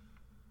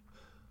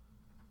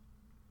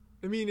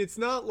 I mean, it's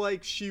not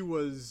like she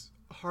was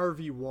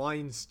Harvey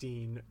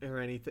Weinstein or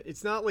anything.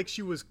 It's not like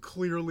she was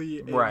clearly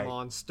a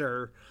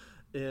monster.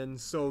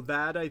 And so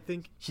that, I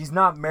think... She's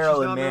not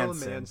Marilyn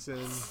Manson.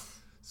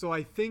 So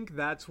I think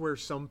that's where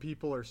some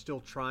people are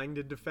still trying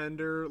to defend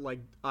her.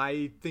 Like,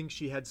 I think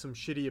she had some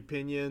shitty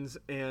opinions,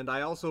 and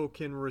I also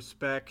can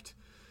respect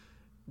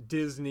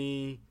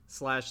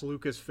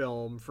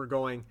Disney/Lucasfilm for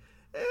going,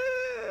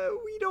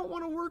 we don't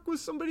want to work with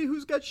somebody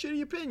who's got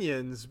shitty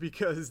opinions,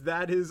 because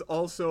that is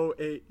also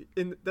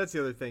and that's the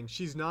other thing.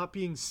 She's not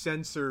being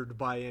censored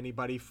by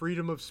anybody.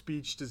 Freedom of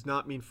speech does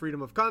not mean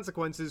freedom of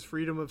consequences.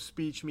 Freedom of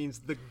speech means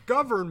the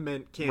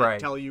government can't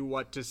tell you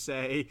what to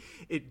say.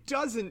 It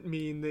doesn't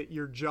mean that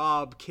your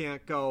job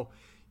can't go,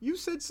 you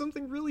said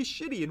something really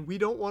shitty and we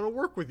don't want to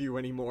work with you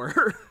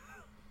anymore.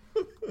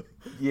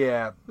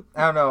 Yeah.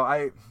 I don't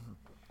know.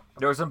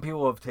 There are some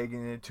people who have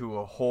taken it to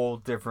a whole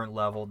different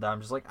level that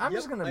I'm just like, I'm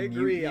just going to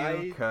mute you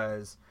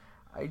because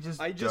I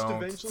just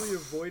eventually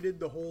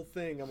avoided the whole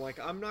thing. I'm like,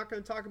 I'm not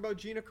going to talk about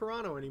Gina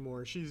Carano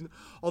anymore.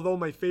 Although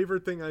my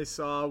favorite thing I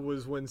saw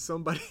was when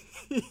somebody...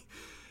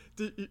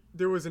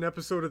 there was an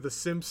episode of The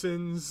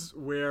Simpsons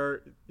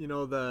where, you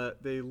know,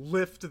 they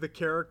lift the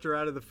character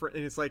out of the...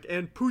 and it's like,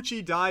 and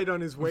Poochie died on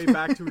his way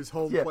back to his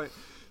home planet.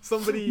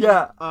 Somebody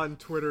on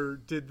Twitter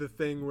did the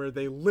thing where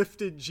they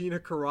lifted Gina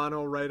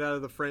Carano right out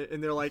of the frame,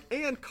 and they're like,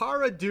 and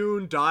Cara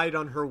Dune died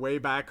on her way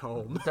back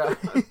home.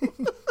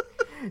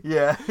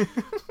 Yeah.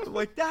 I'm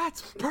like, that's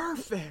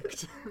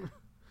perfect.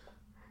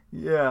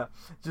 Yeah,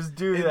 just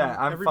do that.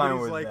 I'm fine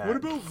with like, that. what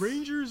about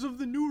Rangers of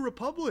the New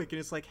Republic?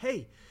 And it's like,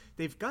 hey,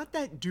 they've got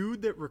that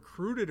dude that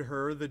recruited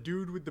her, the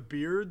dude with the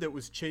beard that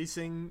was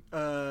chasing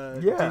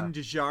Din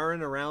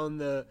Djarin around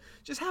the...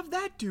 Just have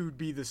that dude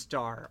be the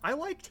star. I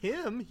liked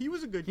him. He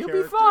was a good character.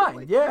 He'll be fine,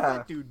 like, yeah. Have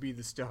that dude be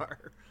the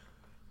star.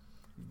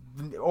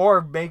 Or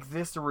make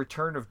this a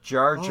return of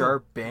Jar Jar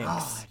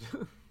Binks.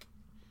 God.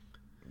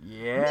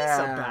 Yeah.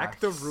 Misa back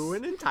to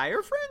ruin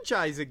entire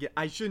franchise again.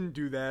 I shouldn't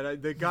do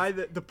that. The guy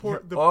that the poor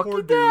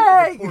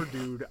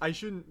dude. I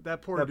shouldn't.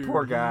 That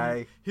poor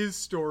guy. His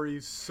story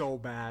is so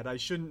bad. I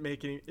shouldn't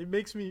make any. It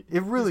makes me.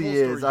 It really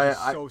his whole is.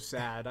 story so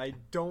sad. I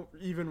don't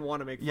even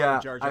want to make fun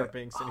of Jar Jar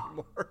Binks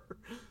anymore.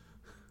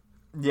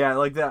 Yeah,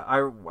 like that.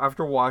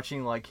 After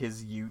watching like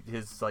his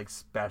like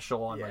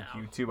special on like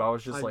YouTube, I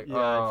was just like,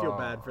 I feel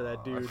bad for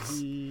that dude.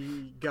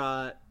 He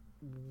got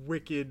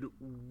wicked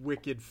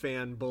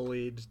fan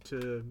bullied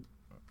to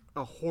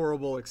a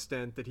horrible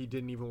extent that he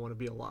didn't even want to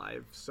be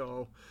alive.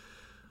 So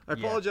I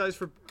apologize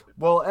for.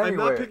 Well, anyway, I'm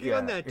not picking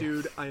on that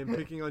dude. I am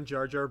picking on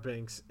Jar Jar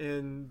Binks,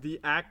 and the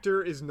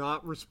actor is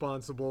not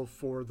responsible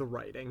for the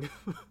writing.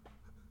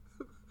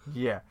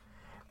 Yeah.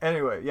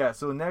 Anyway, yeah.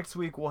 So next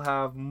week we'll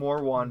have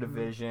more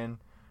WandaVision.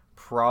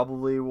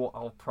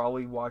 I'll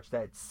probably watch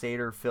that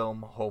Seder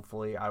film.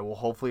 Hopefully, I will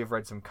hopefully have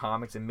read some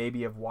comics and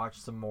maybe have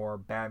watched some more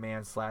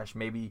Batman /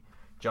 maybe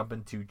jump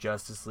into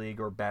Justice League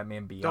or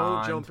Batman Beyond.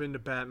 Don't jump into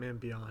Batman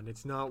Beyond.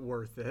 It's not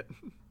worth it.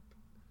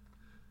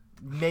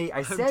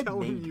 I'm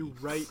telling you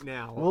right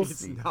now,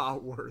 it's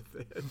not worth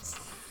it.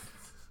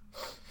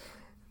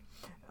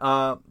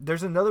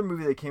 There's another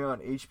movie that came out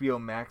on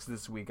HBO Max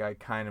this week. I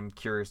kind of am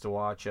curious to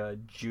watch.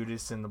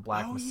 Judas and the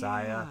Black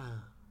Messiah. Yeah.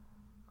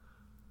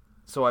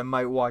 So I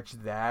might watch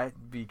that.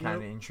 Be kind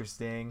of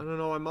interesting. I don't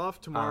know. I'm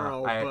off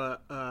tomorrow,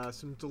 but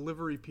some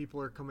delivery people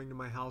are coming to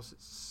my house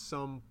at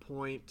some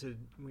point to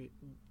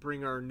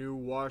bring our new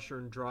washer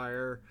and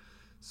dryer.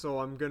 So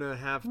I'm gonna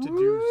have to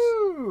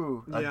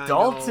do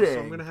adulting. So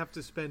I'm gonna have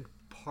to spend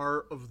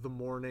part of the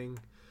morning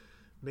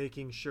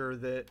making sure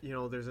that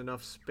there's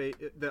enough space,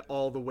 that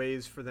all the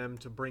ways for them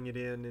to bring it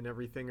in and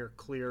everything are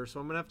clear.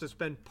 So I'm gonna have to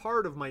spend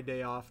part of my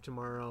day off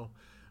tomorrow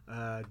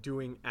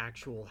doing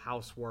actual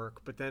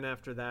housework. But then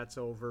after that's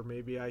over,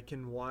 maybe I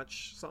can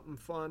watch something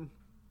fun.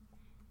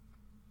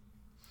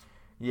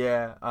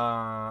 Yeah.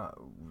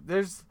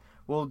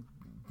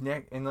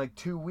 In like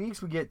 2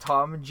 weeks we get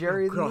Tom and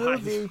Jerry the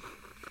movie.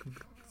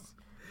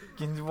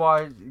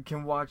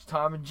 Can watch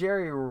Tom and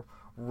Jerry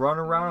run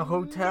around a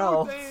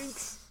hotel. No,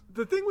 thanks.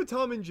 The thing with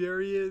Tom and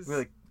Jerry is,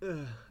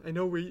 I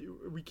know we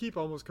keep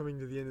almost coming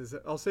to the end of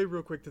this. I'll say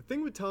real quick, the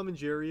thing with Tom and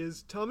Jerry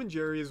is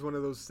one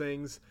of those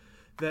things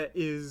that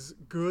is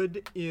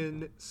good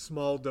in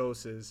small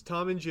doses.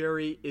 Tom and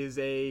Jerry is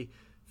a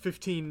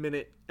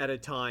 15-minute at a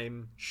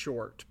time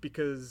short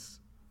because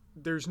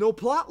there's no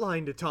plot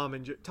line to Tom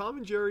and Jerry. Tom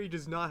and Jerry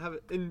does not have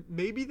it, and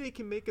maybe they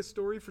can make a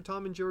story for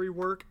Tom and Jerry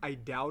work. I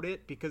doubt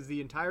it, because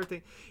the entire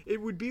thing,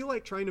 it would be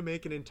like trying to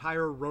make an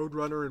entire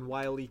Roadrunner and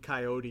Wile E.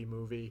 Coyote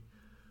movie.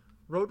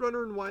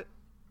 Roadrunner and what?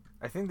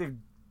 I think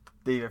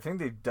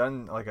they've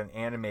done like an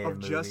animated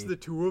movie. Just the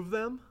two of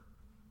them?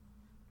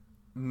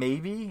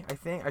 Maybe. I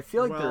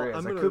feel like there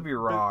is. I could be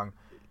wrong.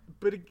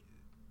 But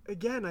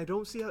again, I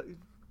don't see how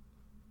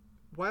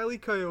Wile E.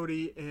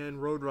 Coyote and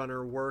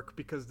Roadrunner work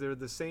because they're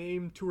the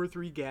same 2 or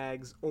 3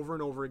 gags over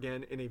and over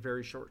again in a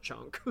very short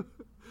chunk.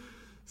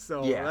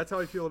 So that's how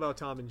I feel about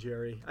Tom and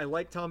Jerry. I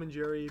like Tom and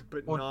Jerry,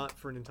 but not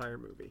for an entire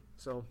movie.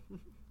 So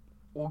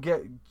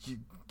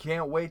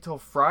can't wait till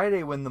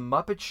Friday when the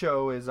Muppet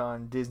Show is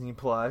on Disney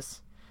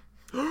Plus.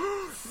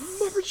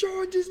 Muppet Show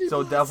on Disney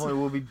Plus. So definitely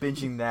we'll be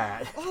binging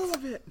that. All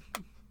of it.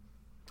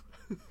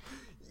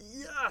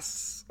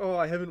 Yes. Oh,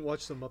 I haven't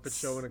watched the Muppet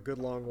Show in a good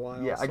long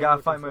while. Yeah, so I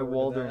gotta find my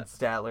Walter and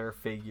Statler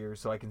figure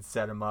so I can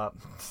set him up.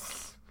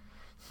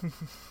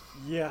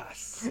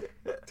 Yes.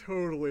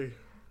 Totally.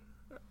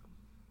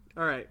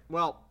 All right.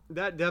 Well,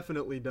 that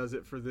definitely does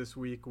it for this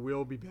week.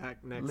 We'll be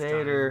back next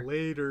time.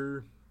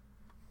 Later.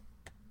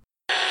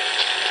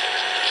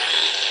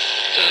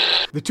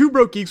 The Two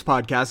Broke Geeks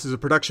podcast is a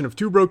production of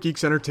Two Broke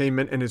Geeks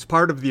Entertainment and is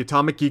part of the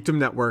Atomic Geekdom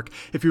Network.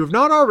 If you have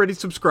not already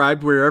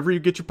subscribed wherever you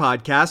get your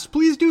podcasts,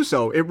 please do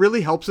so. It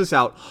really helps us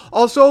out.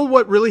 Also,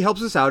 what really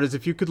helps us out is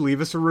if you could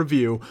leave us a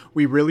review.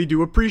 We really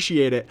do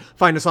appreciate it.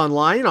 Find us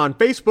online on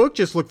Facebook.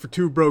 Just look for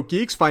Two Broke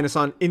Geeks. Find us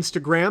on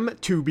Instagram,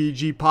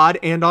 2BGPod,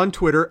 and on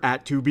Twitter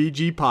at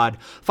 2BGPod.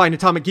 Find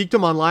Atomic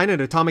Geekdom online at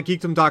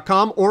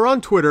atomicgeekdom.com or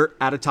on Twitter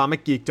at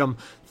Atomic Geekdom.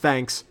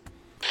 Thanks.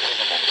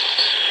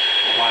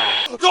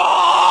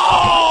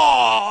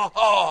 Oh,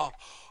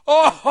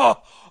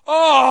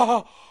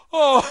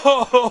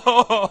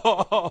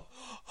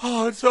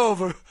 it's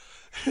over.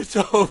 It's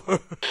over.